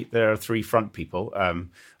there are three front people,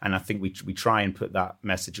 and I think we try and put that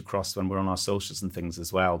message across when we're on our socials and things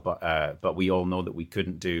as well. But we all know that we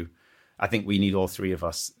couldn't do. I think we need all three of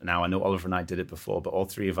us now. I know Oliver and I did it before, but all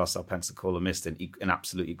three of us are Pensacola missed in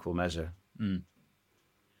absolute equal measure. Mm.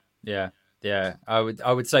 Yeah, I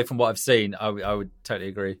would say from what I've seen, I would totally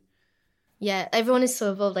agree. Yeah, everyone is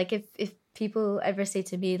so involved. Like if people ever say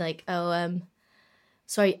to me like,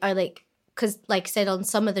 sorry, I like, because like I said on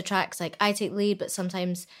some of the tracks, like I take the lead, but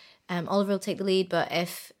sometimes Oliver will take the lead. But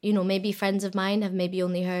if maybe friends of mine have maybe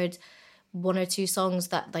only heard one or two songs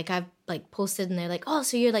that like I've like posted, and they're like, oh,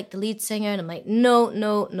 so you're like the lead singer, and I'm like, no,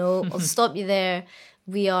 I'll stop you there.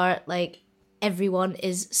 We are like, everyone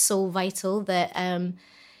is so vital that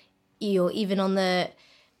even on there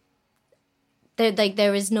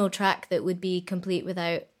is no track that would be complete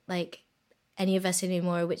without like any of us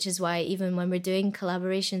anymore, which is why even when we're doing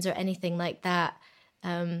collaborations or anything like that,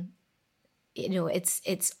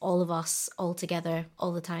 it's all of us all together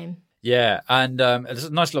all the time. Yeah, and there's a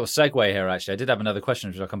nice little segue here, actually. I did have another question,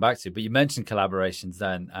 which I'll come back to, but you mentioned collaborations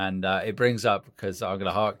then, and it brings up, because I'm going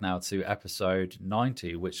to hark now to episode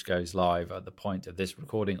 90, which goes live at the point of this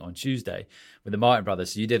recording on Tuesday with the Martin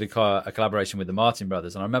Brothers. So you did a collaboration with the Martin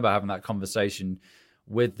Brothers, and I remember having that conversation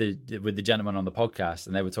with the gentleman on the podcast,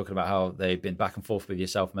 and they were talking about how they've been back and forth with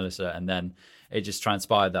yourself, Melissa, and then it just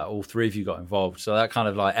transpired that all three of you got involved. So that kind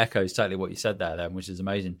of like echoes totally what you said there then, which is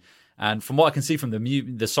amazing. And from what I can see from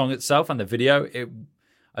the song itself and the video,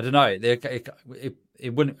 I don't know,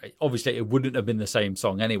 it wouldn't have been the same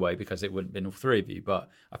song anyway, because it wouldn't have been all three of you. But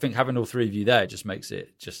I think having all three of you there just makes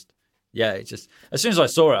it as soon as I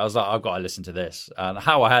saw it, I was like, I've got to listen to this. And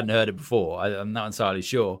how I hadn't heard it before, I'm not entirely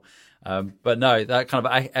sure. But no, that kind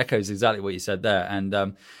of echoes exactly what you said there.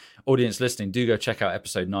 And audience listening, do go check out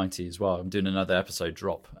episode 90 as well. I'm doing another episode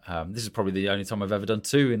drop. This is probably the only time I've ever done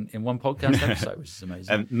two in one podcast episode, which is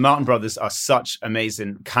amazing. Martin Brothers are such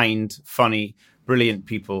amazing, kind, funny, brilliant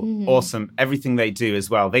people. Awesome. Everything they do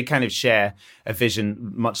as well. They kind of share a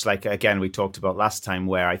vision, much like, again, we talked about last time,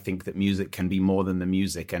 where I think that music can be more than the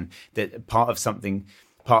music, and that part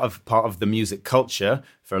of the music culture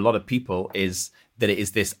for a lot of people is that it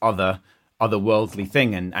is this otherworldly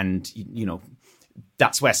thing. And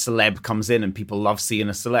that's where celeb comes in, and people love seeing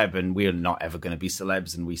a celeb, and we're not ever going to be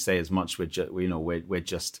celebs, and we say as much. We're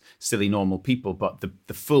just silly normal people, but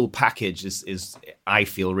the full package is I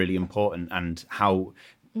feel really important, and how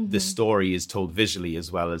the story is told visually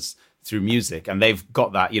as well as through music, and they've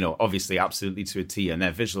got that obviously absolutely to a T, and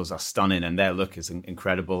their visuals are stunning, and their look is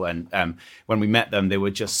incredible. And when we met them, they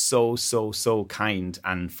were just so kind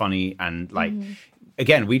and funny, and like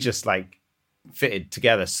again, we just like fitted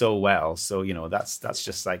together so well. So that's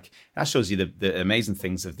just like, that shows you the amazing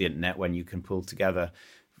things of the internet, when you can pull together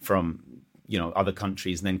from other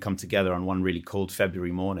countries and then come together on one really cold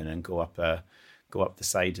February morning and go up the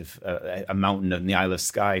side of a mountain in the Isle of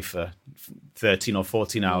Skye for 13 or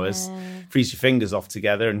 14 hours, freeze your fingers off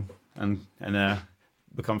together and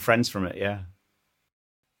become friends from it. Yeah,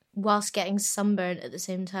 whilst getting sunburned at the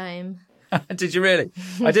same time. Did you really?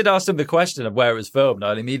 I did ask them the question of where it was filmed.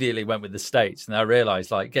 I immediately went with the States, and I realised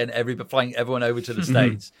like flying everyone over to the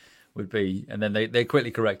States would be, and then they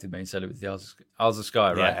quickly corrected me and said it was the Isles of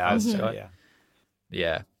Skye, right? Yeah, Isles of Skye.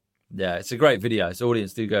 Yeah. It's a great video. So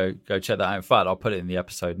audience, do go check that out. In fact, I'll put it in the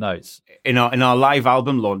episode notes. In our live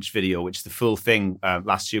album launch video, which is the full thing,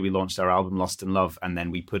 last year we launched our album Lost in Love, and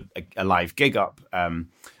then we put a live gig up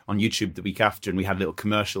on on YouTube the week after, and we had little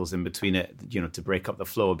commercials in between it, to break up the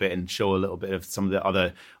flow a bit and show a little bit of some of the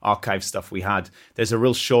other archive stuff we had. There's a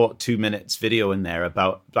real short 2 minutes video in there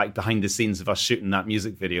about like behind the scenes of us shooting that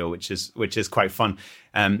music video, which is quite fun.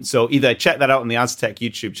 So either check that out on the Aztec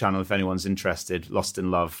YouTube channel if anyone's interested. Lost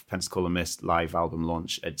in Love, Pensacola Mist live album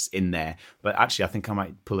launch. It's in there. But actually, I think I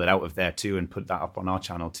might pull it out of there too and put that up on our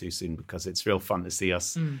channel too soon, because it's real fun to see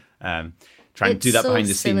us trying to do that behind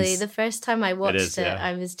the silly. scenes. The first time I watched it,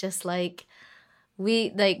 I was just like, we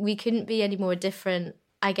couldn't be any more different,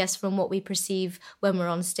 I guess, from what we perceive when we're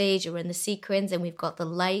on stage or in the sequence, and we've got the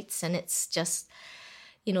lights, and it's just,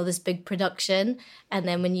 this big production. And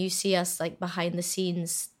then when you see us like behind the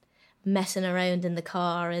scenes messing around in the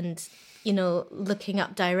car and, looking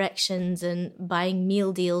up directions and buying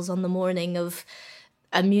meal deals on the morning of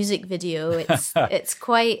a music video, it's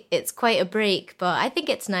quite a break, but I think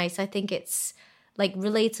it's nice. I think it's like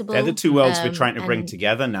relatable. They're the two worlds we're trying to bring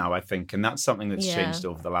together now, I think, and that's something that's changed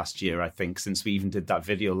over the last year, I think, since we even did that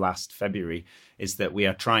video last February, is that we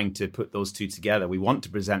are trying to put those two together. We want to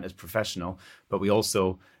present as professional, but we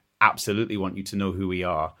also absolutely want you to know who we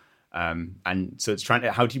are. And so it's trying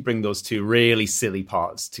to, how do you bring those two really silly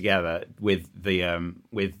parts together with the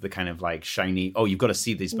kind of like shiny, you've got to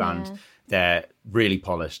see these bands. Yeah. They're really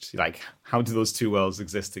polished. Like, how do those two worlds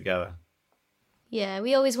exist together? Yeah,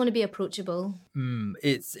 we always want to be approachable.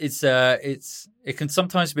 It can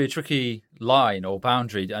sometimes be a tricky line or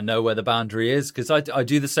boundary. I know where the boundary is, because I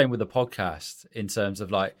do the same with the podcast in terms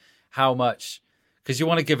of like how much, because you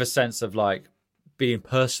want to give a sense of like being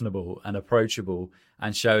personable and approachable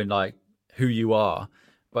and showing like who you are,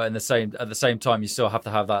 but at the same time you still have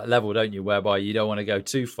to have that level, don't you, whereby you don't want to go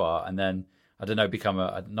too far and then, I don't know, become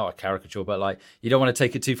not a caricature, but like you don't want to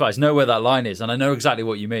take it too far. I know where that line is, and I know exactly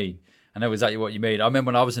what you mean. I remember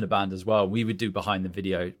when I was in a band as well, we would do behind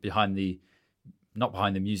the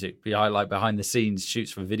scenes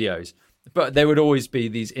shoots for videos, but there would always be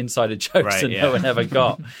these insider jokes no one ever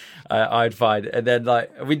got. I'd find, and then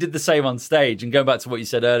like we did the same on stage. And going back to what you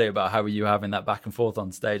said earlier about how you having that back and forth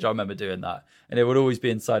on stage, I remember doing that, and it would always be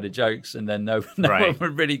insider jokes, and then no one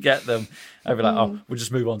would really get them. I'd be like, we'll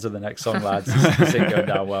just move on to the next song, lads. This ain't going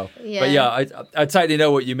down well. Yeah. But yeah, I totally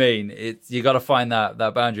know what you mean. You got to find that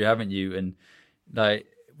boundary, haven't you? And like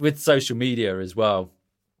with social media as well,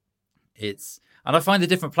 and I find the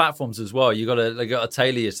different platforms as well. You got to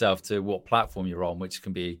tailor yourself to what platform you're on, which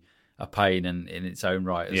can be a pain in its own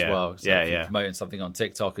right as well. So if you're promoting something on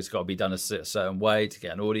TikTok, it's got to be done a certain way to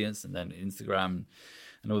get an audience, and then Instagram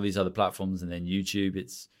and all these other platforms, and then YouTube.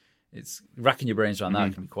 It's racking your brains around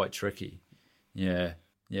that can be quite tricky. Yeah.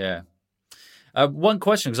 One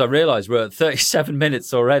question, because I realised we're at 37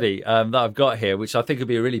 minutes already that I've got here, which I think would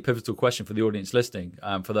be a really pivotal question for the audience listening,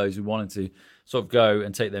 for those who wanted to sort of go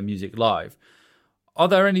and take their music live. Are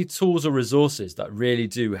there any tools or resources that really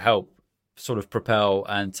do help sort of propel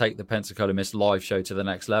and take the Pensacola Mist live show to the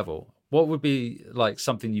next level? What would be like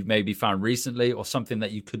something you've maybe found recently, or something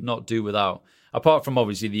that you could not do without, apart from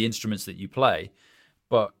obviously the instruments that you play,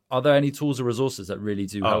 but are there any tools or resources that really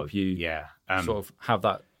do help you sort of have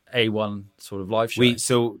that A1 sort of live show?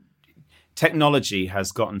 So technology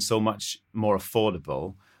has gotten so much more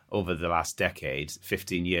affordable over the last decade,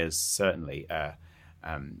 15 years certainly.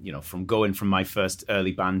 From going from my first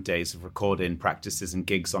early band days of recording practices and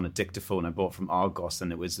gigs on a dictaphone I bought from Argos,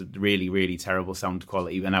 and it was a really, really terrible sound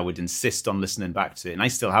quality, and I would insist on listening back to it. And I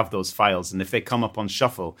still have those files, and if they come up on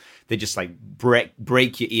shuffle, they just like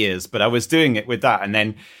break your ears. But I was doing it with that, and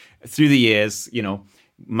then through the years,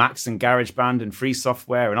 Macs and GarageBand and free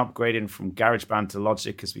software, and upgrading from GarageBand to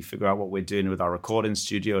Logic as we figure out what we're doing with our recording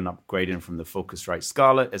studio, and upgrading from the Focusrite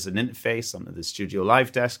Scarlett as an interface onto the Studio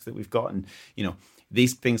Live Desk that we've got. And,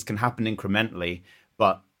 these things can happen incrementally,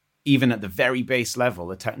 but even at the very base level,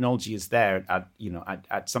 the technology is there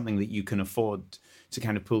at something that you can afford to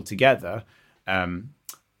kind of pull together.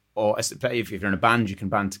 Or if you're in a band, you can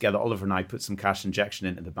band together. Oliver and I put some cash injection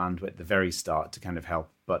into the band at the very start to kind of help.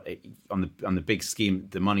 But on the big scheme,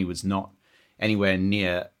 the money was not anywhere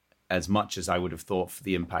near as much as I would have thought for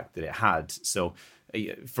the impact that it had. So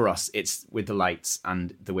for us, it's with the lights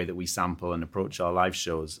and the way that we sample and approach our live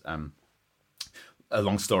shows. A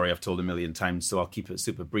long story I've told a million times, so I'll keep it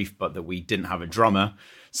super brief, but that we didn't have a drummer.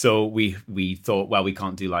 So we thought, well, we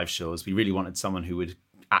can't do live shows. We really wanted someone who would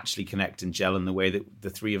actually connect and gel in the way that the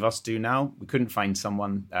three of us do now. We couldn't find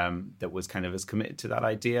someone that was kind of as committed to that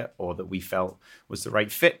idea, or that we felt was the right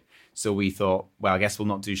fit. So we thought, well, I guess we'll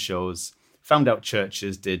not do shows. Found out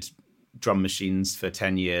churches did drum machines for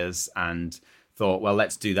 10 years and thought, well,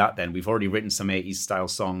 let's do that then. We've already written some 80s style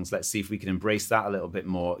songs. Let's see if we can embrace that a little bit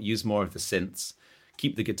more, use more of the synths,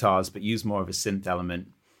 keep the guitars, but use more of a synth element.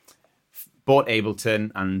 bought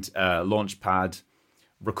Ableton and Launchpad,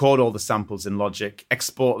 record all the samples in Logic,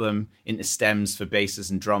 export them into stems for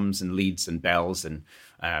basses and drums and leads and bells, and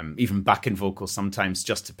even backing vocals sometimes,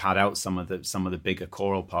 just to pad out some of the bigger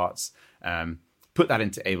choral parts. Put that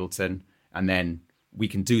into Ableton, and then we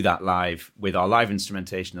can do that live with our live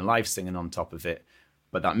instrumentation and live singing on top of it.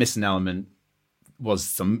 But that missing element was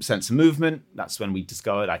some sense of movement. That's when we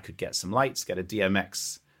discovered I could get some lights, get a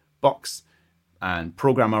DMX box, and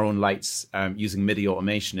program our own lights using MIDI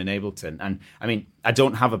automation in Ableton. And I mean, I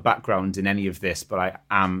don't have a background in any of this, but I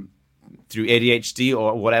am, through ADHD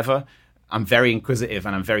or whatever, I'm very inquisitive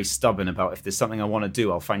and I'm very stubborn about, if there's something I want to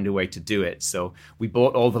do, I'll find a way to do it. So we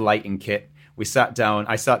bought all the lighting kit. I sat down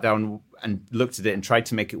and looked at it and tried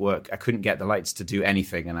to make it work. I couldn't get the lights to do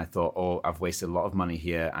anything. And I thought, oh, I've wasted a lot of money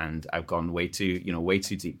here and I've gone way too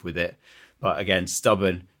deep with it. But again,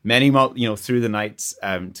 stubborn, through the nights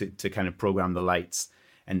to kind of program the lights.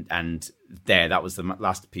 And that was the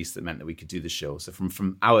last piece that meant that we could do the show. So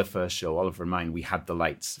from our first show, Oliver and mine, we had the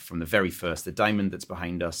lights from the very first. The diamond that's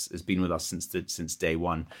behind us has been with us since day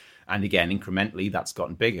one. And again, incrementally, that's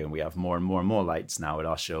gotten bigger. And we have more and more and more lights now at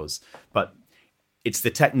our shows. But it's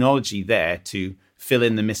the technology there to fill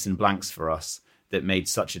in the missing blanks for us that made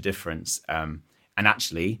such a difference, and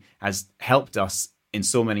actually has helped us in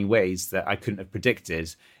so many ways that I couldn't have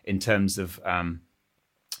predicted, in terms of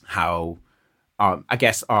how, I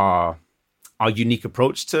guess, our unique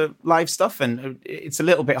approach to live stuff. And it's a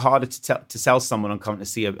little bit harder to sell someone on coming to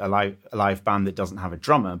see a live band that doesn't have a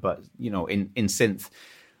drummer, but in synth.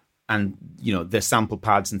 And the sample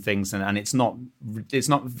pads and things, and it's not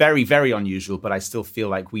very, very unusual, but I still feel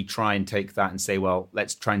like we try and take that and say, well,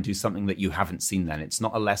 let's try and do something that you haven't seen. Then it's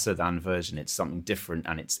not a lesser than version; it's something different,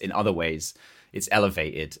 and it's in other ways it's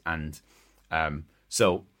elevated. And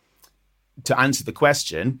so, to answer the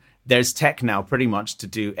question, there's tech now pretty much to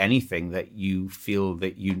do anything that you feel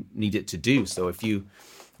that you need it to do. So if you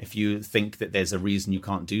think that there's a reason you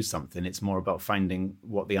can't do something, it's more about finding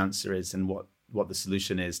what the answer is and what the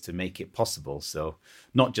solution is to make it possible. So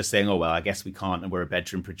not just saying, oh, well, I guess we can't, and we're a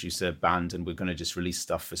bedroom producer band and we're going to just release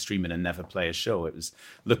stuff for streaming and never play a show. It was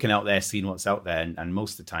looking out there, seeing what's out there. And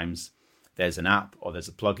most of the times there's an app or there's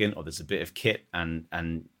a plugin or there's a bit of kit,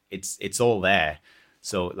 and it's all there.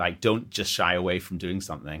 So like, don't just shy away from doing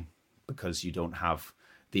something because you don't have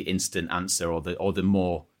the instant answer or the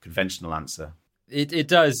more conventional answer. It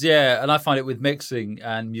does, yeah. And I find it with mixing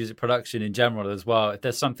and music production in general as well. If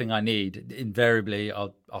there's something I need, invariably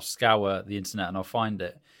I'll scour the internet and I'll find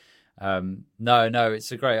it. No,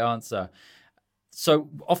 it's a great answer. So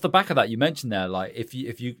off the back of that, you mentioned there, like if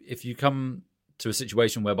you come to a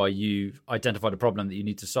situation whereby you've identified a problem that you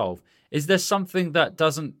need to solve, is there something that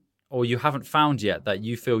doesn't, or you haven't found yet, that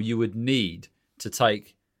you feel you would need to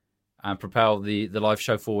take and propel the live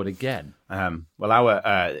show forward again? Well,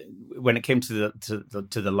 our when it came to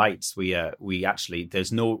the lights, we actually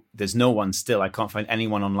there's no one still. I can't find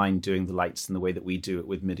anyone online doing the lights in the way that we do it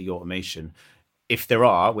with MIDI automation. If there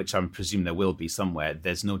are, which I presume there will be somewhere,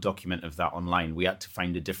 there's no document of that online. We had to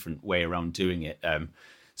find a different way around doing it.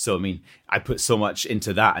 So, I mean, I put so much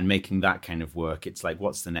into that and making that kind of work. It's like,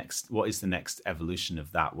 what is the next evolution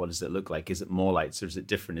of that? What does it look like? Is it more lights or is it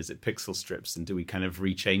different? Is it pixel strips? And do we kind of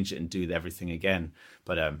rechange it and do everything again?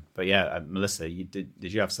 But yeah, Melissa, did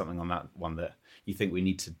you have something on that one that you think we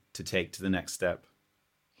need to take to the next step?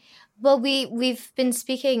 Well, we've been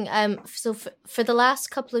speaking, so for the last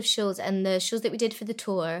couple of shows and the shows that we did for the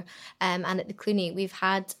tour and at the Clooney, we've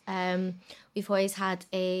always had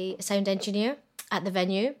a sound engineer at the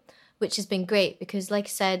venue, which has been great because, like I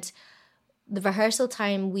said, the rehearsal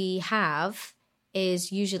time we have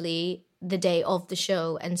is usually the day of the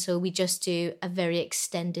show, and so we just do a very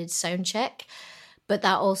extended sound check. But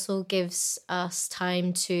that also gives us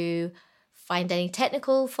time to find any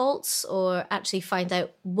technical faults or actually find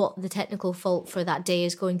out what the technical fault for that day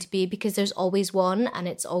is going to be, because there's always one and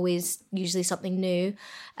it's always usually something new.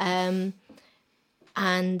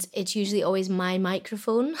 And it's usually always my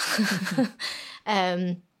microphone.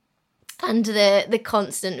 And the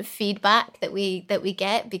constant feedback that we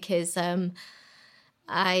get, because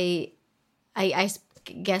I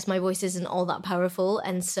guess my voice isn't all that powerful,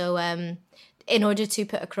 and so in order to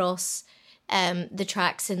put across the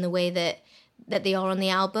tracks in the way that they are on the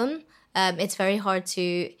album, it's very hard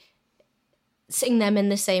to sing them in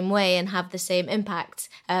the same way and have the same impact.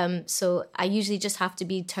 So I usually just have to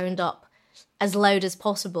be turned up as loud as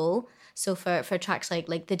possible So for tracks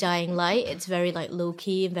like The Dying Light, it's very like low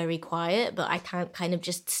key and very quiet, but I can't kind of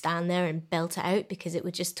just stand there and belt it out because it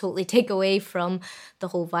would just totally take away from the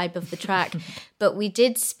whole vibe of the track. But we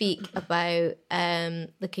did speak about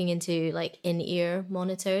looking into like in-ear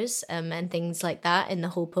monitors and things like that in the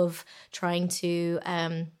hope of trying to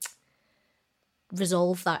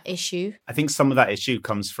resolve that issue. I think some of that issue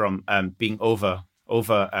comes from being over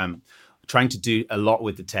trying to do a lot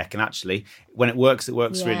with the tech. And actually, when it works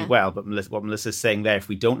really well. But what Melissa's saying there, if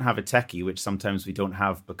we don't have a techie, which sometimes we don't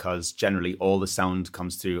have because generally all the sound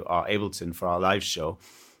comes through our Ableton for our live show,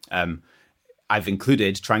 I've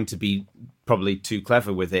included, trying to be probably too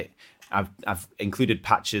clever with it, I've included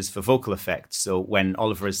patches for vocal effects. So when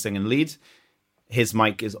Oliver is singing lead, his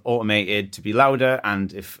mic is automated to be louder,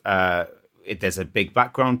 and if there's a big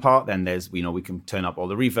background part, then we can turn up all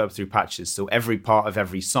the reverb through patches. So every part of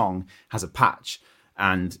every song has a patch,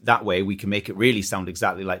 and that way we can make it really sound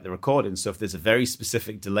exactly like the recording. So if there's a very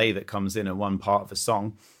specific delay that comes in at one part of a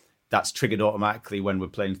song, that's triggered automatically when we're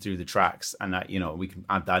playing through the tracks, and that, we can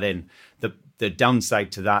add that in. The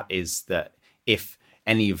downside to that is that if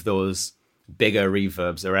any of those bigger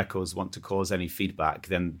reverbs or echoes want to cause any feedback,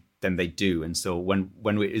 then they do. And so when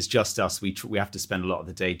it's just us, we have to spend a lot of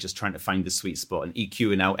the day just trying to find the sweet spot and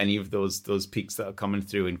EQing out any of those peaks that are coming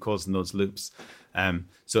through and causing those loops.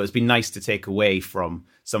 So it's been nice to take away from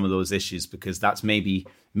some of those issues, because that's maybe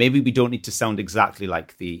we don't need to sound exactly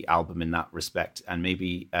like the album in that respect, and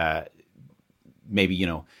maybe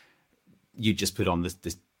you just put on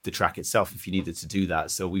the track itself if you needed to do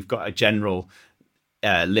that. So we've got a general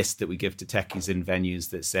list that we give to techies in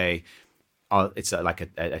venues that say, it's like a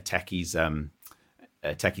techie's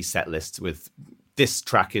set list with this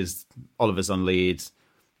track is Oliver's on lead,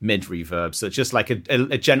 mid reverb. So it's just like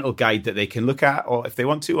a gentle guide that they can look at, or if they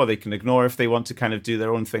want to, or they can ignore if they want to kind of do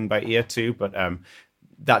their own thing by ear too. But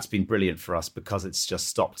that's been brilliant for us because it's just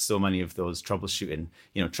stopped so many of those troubleshooting,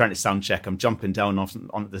 trying to sound check. I'm jumping down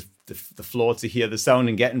on the floor to hear the sound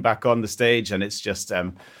and getting back on the stage. And it's just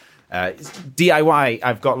DIY.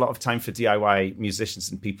 I've got a lot of time for DIY musicians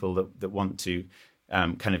and people that want to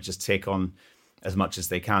kind of just take on as much as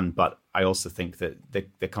they can. But I also think that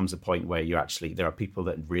there comes a point where there are people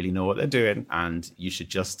that really know what they're doing, and you should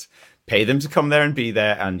just pay them to come there and be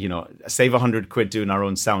there, and save £100 doing our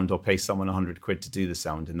own sound, or pay someone £100 to do the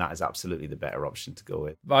sound, and that is absolutely the better option to go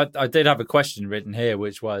with. But I did have a question written here,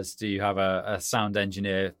 which was, do you have a sound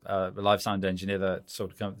engineer, a live sound engineer that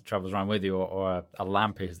sort of travels around with you, or a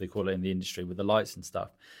lampy, as they call it in the industry, with the lights and stuff?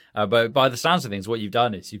 But by the sounds of things, what you've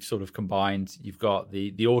done is you've sort of combined, you've got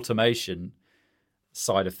the automation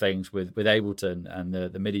side of things with Ableton and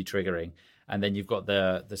the MIDI triggering, and then you've got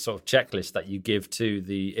the sort of checklist that you give to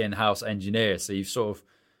the in-house engineer. So you've sort of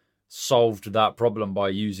solved that problem by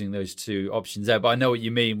using those two options there. But I know what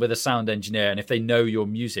you mean with a sound engineer, and if they know your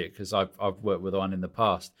music, because I've worked with one in the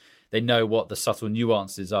past, they know what the subtle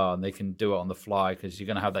nuances are, and they can do it on the fly because you're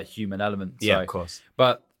going to have that human element. Yeah, of course.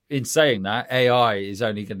 But in saying that, AI is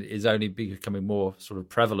only becoming more sort of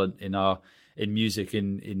prevalent in music,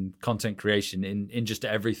 in content creation, in just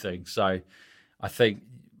everything. So I think,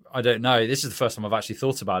 I don't know, this is the first time I've actually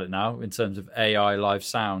thought about it now in terms of AI live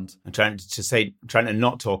sound. I'm trying to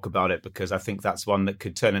not talk about it, because I think that's one that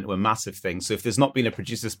could turn into a massive thing. So if there's not been a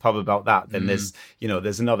producer's pub about that, then there's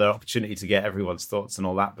another opportunity to get everyone's thoughts and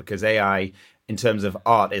all that, because AI in terms of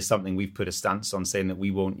art is something we've put a stance on, saying that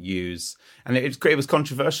we won't use. And it was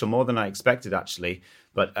controversial, more than I expected actually,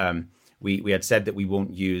 but we had said that we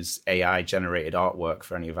won't use AI generated artwork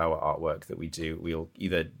for any of our artwork that we do. We'll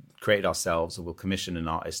either create it ourselves, or we'll commission an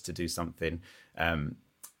artist to do something.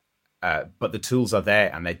 But the tools are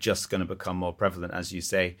there, and they're just going to become more prevalent, as you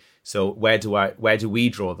say. So where do we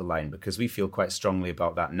draw the line? Because we feel quite strongly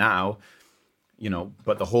about that now,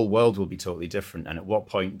 but the whole world will be totally different. And at what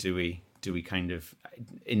point do we kind of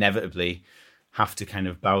inevitably have to kind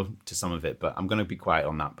of bow to some of it? But I'm going to be quiet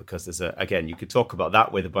on that, because again, you could talk about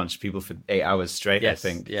that with a bunch of people for 8 hours straight. Yes, I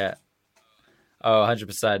think. Yeah. Oh,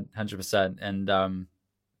 100%. And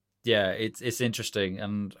yeah, it's interesting.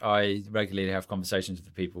 And I regularly have conversations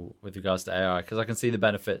with people with regards to AI, because I can see the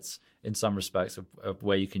benefits in some respects of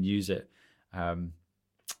where you can use it.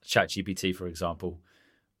 ChatGPT, for example.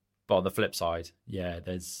 But on the flip side, yeah,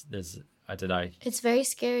 there's I don't know. It's very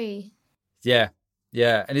scary. Yeah.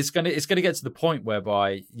 Yeah, and it's gonna get to the point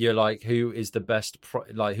whereby you're like, who's the best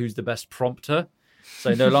prompter?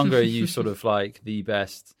 So no longer are you sort of like the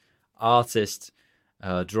best artist,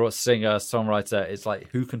 singer, songwriter. It's like,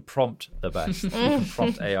 who can prompt the best? Who can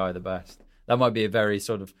prompt AI the best? That might be a very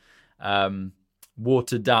sort of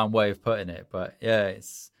watered down way of putting it, but yeah,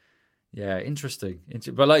 Yeah, interesting.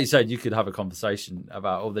 But like you said, you could have a conversation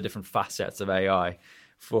about all the different facets of AI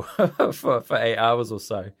for 8 hours or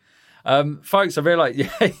so. Folks, I really like,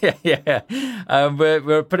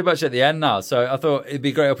 we're pretty much at the end now. So I thought it'd be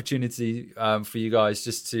a great opportunity for you guys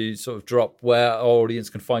just to sort of drop where our audience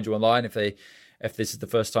can find you online if this is the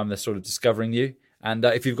first time they're sort of discovering you. And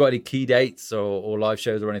if you've got any key dates or live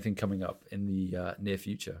shows or anything coming up in the near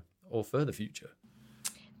future or further future.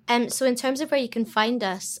 So in terms of where you can find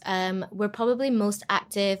us, we're probably most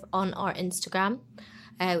active on our Instagram,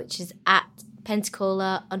 which is at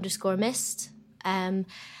Pensacola_mist.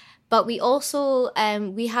 But we also,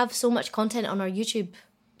 we have so much content on our YouTube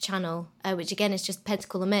channel, which again is just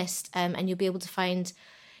Pensacola Mist. And you'll be able to find,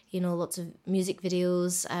 lots of music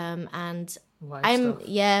videos and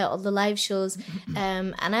all the live shows.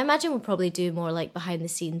 And I imagine we'll probably do more like behind the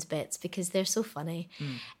scenes bits because they're so funny.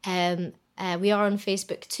 We are on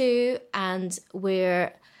Facebook too, and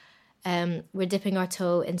we're dipping our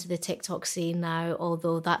toe into the TikTok scene now,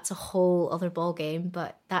 although that's a whole other ball game,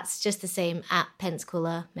 but that's just the same at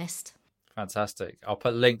Pensacola Mist. Fantastic. I'll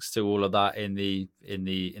put links to all of that in the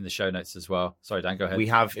show notes as well. Sorry, Dan, go ahead. We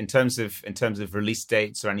have in terms of release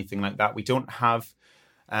dates or anything like that, we don't have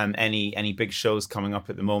any big shows coming up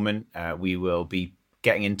at the moment. We will be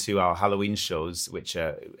getting into our Halloween shows, which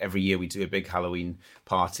every year we do a big Halloween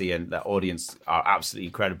party, and the audience are absolutely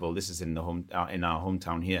incredible. This is in our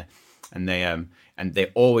hometown here, and they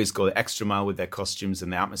always go the extra mile with their costumes,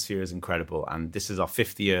 and the atmosphere is incredible. And this is our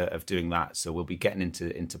 5th year of doing that, so we'll be getting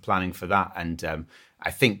into planning for that. And I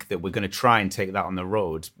think that we're going to try and take that on the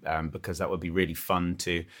road because that would be really fun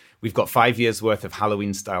to. We've got 5 years worth of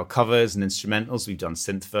Halloween style covers and instrumentals. We've done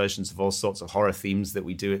synth versions of all sorts of horror themes that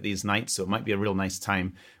we do at these nights. So it might be a real nice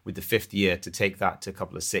time with the 5th year to take that to a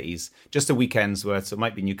couple of cities, just a weekend's worth. So it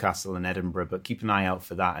might be Newcastle and Edinburgh, but keep an eye out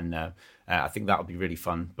for that. And I think that'll be really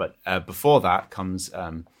fun. But before that comes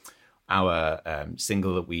our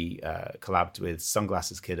single that we collabed with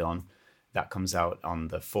Sunglasses Kid on. That comes out on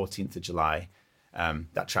the 14th of July.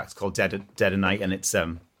 That track's called Dead of Night, and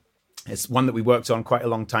it's one that we worked on quite a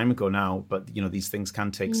long time ago now, but these things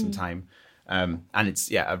can take some time. And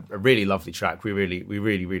it's a really lovely track. We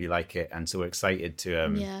really like it, and so we're excited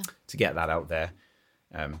to get that out there.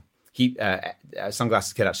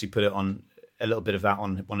 Sunglasses Kid actually put it on a little bit of that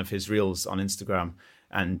on one of his reels on Instagram,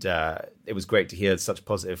 and it was great to hear such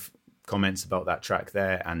positive comments about that track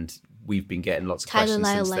there. And we've been getting lots of questions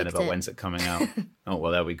since then about when's it coming out. Oh,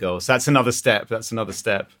 well, there we go. So that's another step.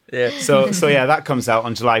 Yeah. So that comes out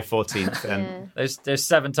on July 14th. And there's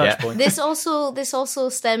 7 touch points. This also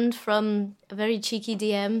stemmed from a very cheeky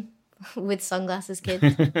DM with Sunglasses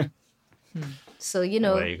Kid. So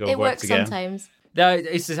it works sometimes. No,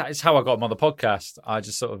 it's how I got him on the podcast. I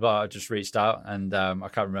just sort of just reached out, and I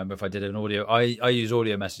can't remember if I did an audio. I use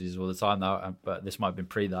audio messages all the time now, but this might have been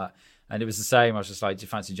pre that. And it was the same. I was just like, do you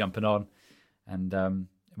fancy jumping on? And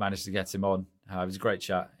managed to get him on. It was a great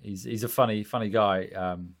chat. He's a funny guy.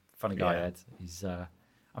 Ed. He's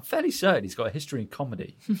I'm fairly certain he's got a history in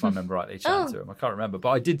comedy, if I remember rightly, chatting to him. I can't remember. But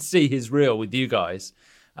I did see his reel with you guys,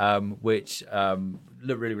 which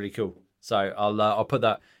looked really, really cool. So I'll put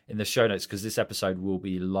that in the show notes because this episode will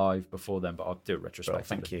be live before then, but I'll do it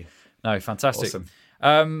retrospectively. Thank you. No, fantastic.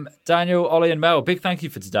 Awesome. Daniel, Ollie and Mel, big thank you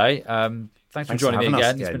for today. Thanks for joining me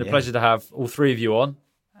again. It's been a pleasure to have all 3 of you on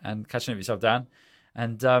and catching up with yourself, Dan.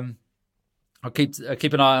 And I'll keep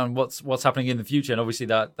an eye on what's happening in the future, and obviously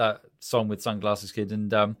that song with Sunglasses Kid.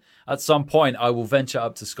 And at some point, I will venture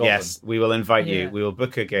up to Scotland. Yes, we will invite you. We will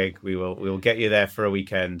book a gig. We will get you there for a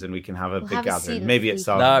weekend, and we can have a big gathering. Maybe it's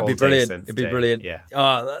our that'd be brilliant. It'd be brilliant. Yeah,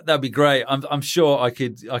 that'd be great. I'm sure I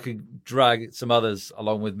could drag some others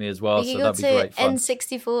along with me as well. So that'd be great fun.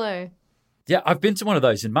 N64. Yeah, I've been to one of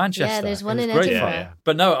those in Manchester. Yeah, there's one in Edinburgh. Yeah.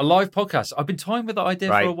 But no, a live podcast. I've been toying with that idea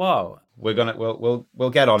for a while. We'll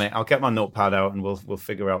get on it. I'll get my notepad out and we'll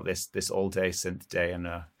figure out this all day synth day, and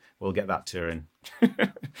we'll get that touring.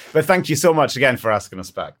 But thank you so much again for asking us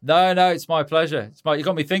back. No, it's my pleasure. You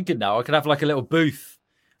got me thinking now. I could have like a little booth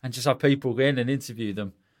and just have people in and interview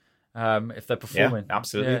them if they're performing. Yeah,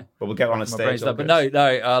 absolutely. Yeah. But we'll get on a stage. But no,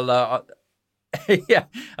 I'll yeah,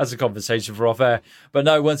 that's a conversation for off air. But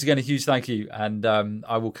no, once again, a huge thank you, and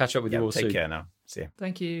I will catch up with you all soon. Take care now. See you.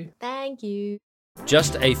 Thank you. Thank you.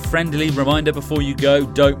 Just a friendly reminder before you go,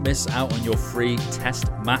 don't miss out on your free test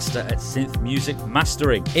master at Synth Music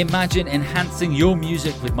Mastering. Imagine enhancing your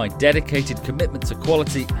music with my dedicated commitment to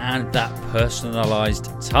quality and that personalized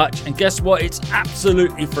touch. And guess what? It's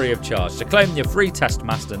absolutely free of charge. So claim your free test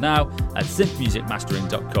master now at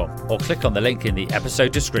synthmusicmastering.com or click on the link in the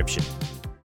episode description.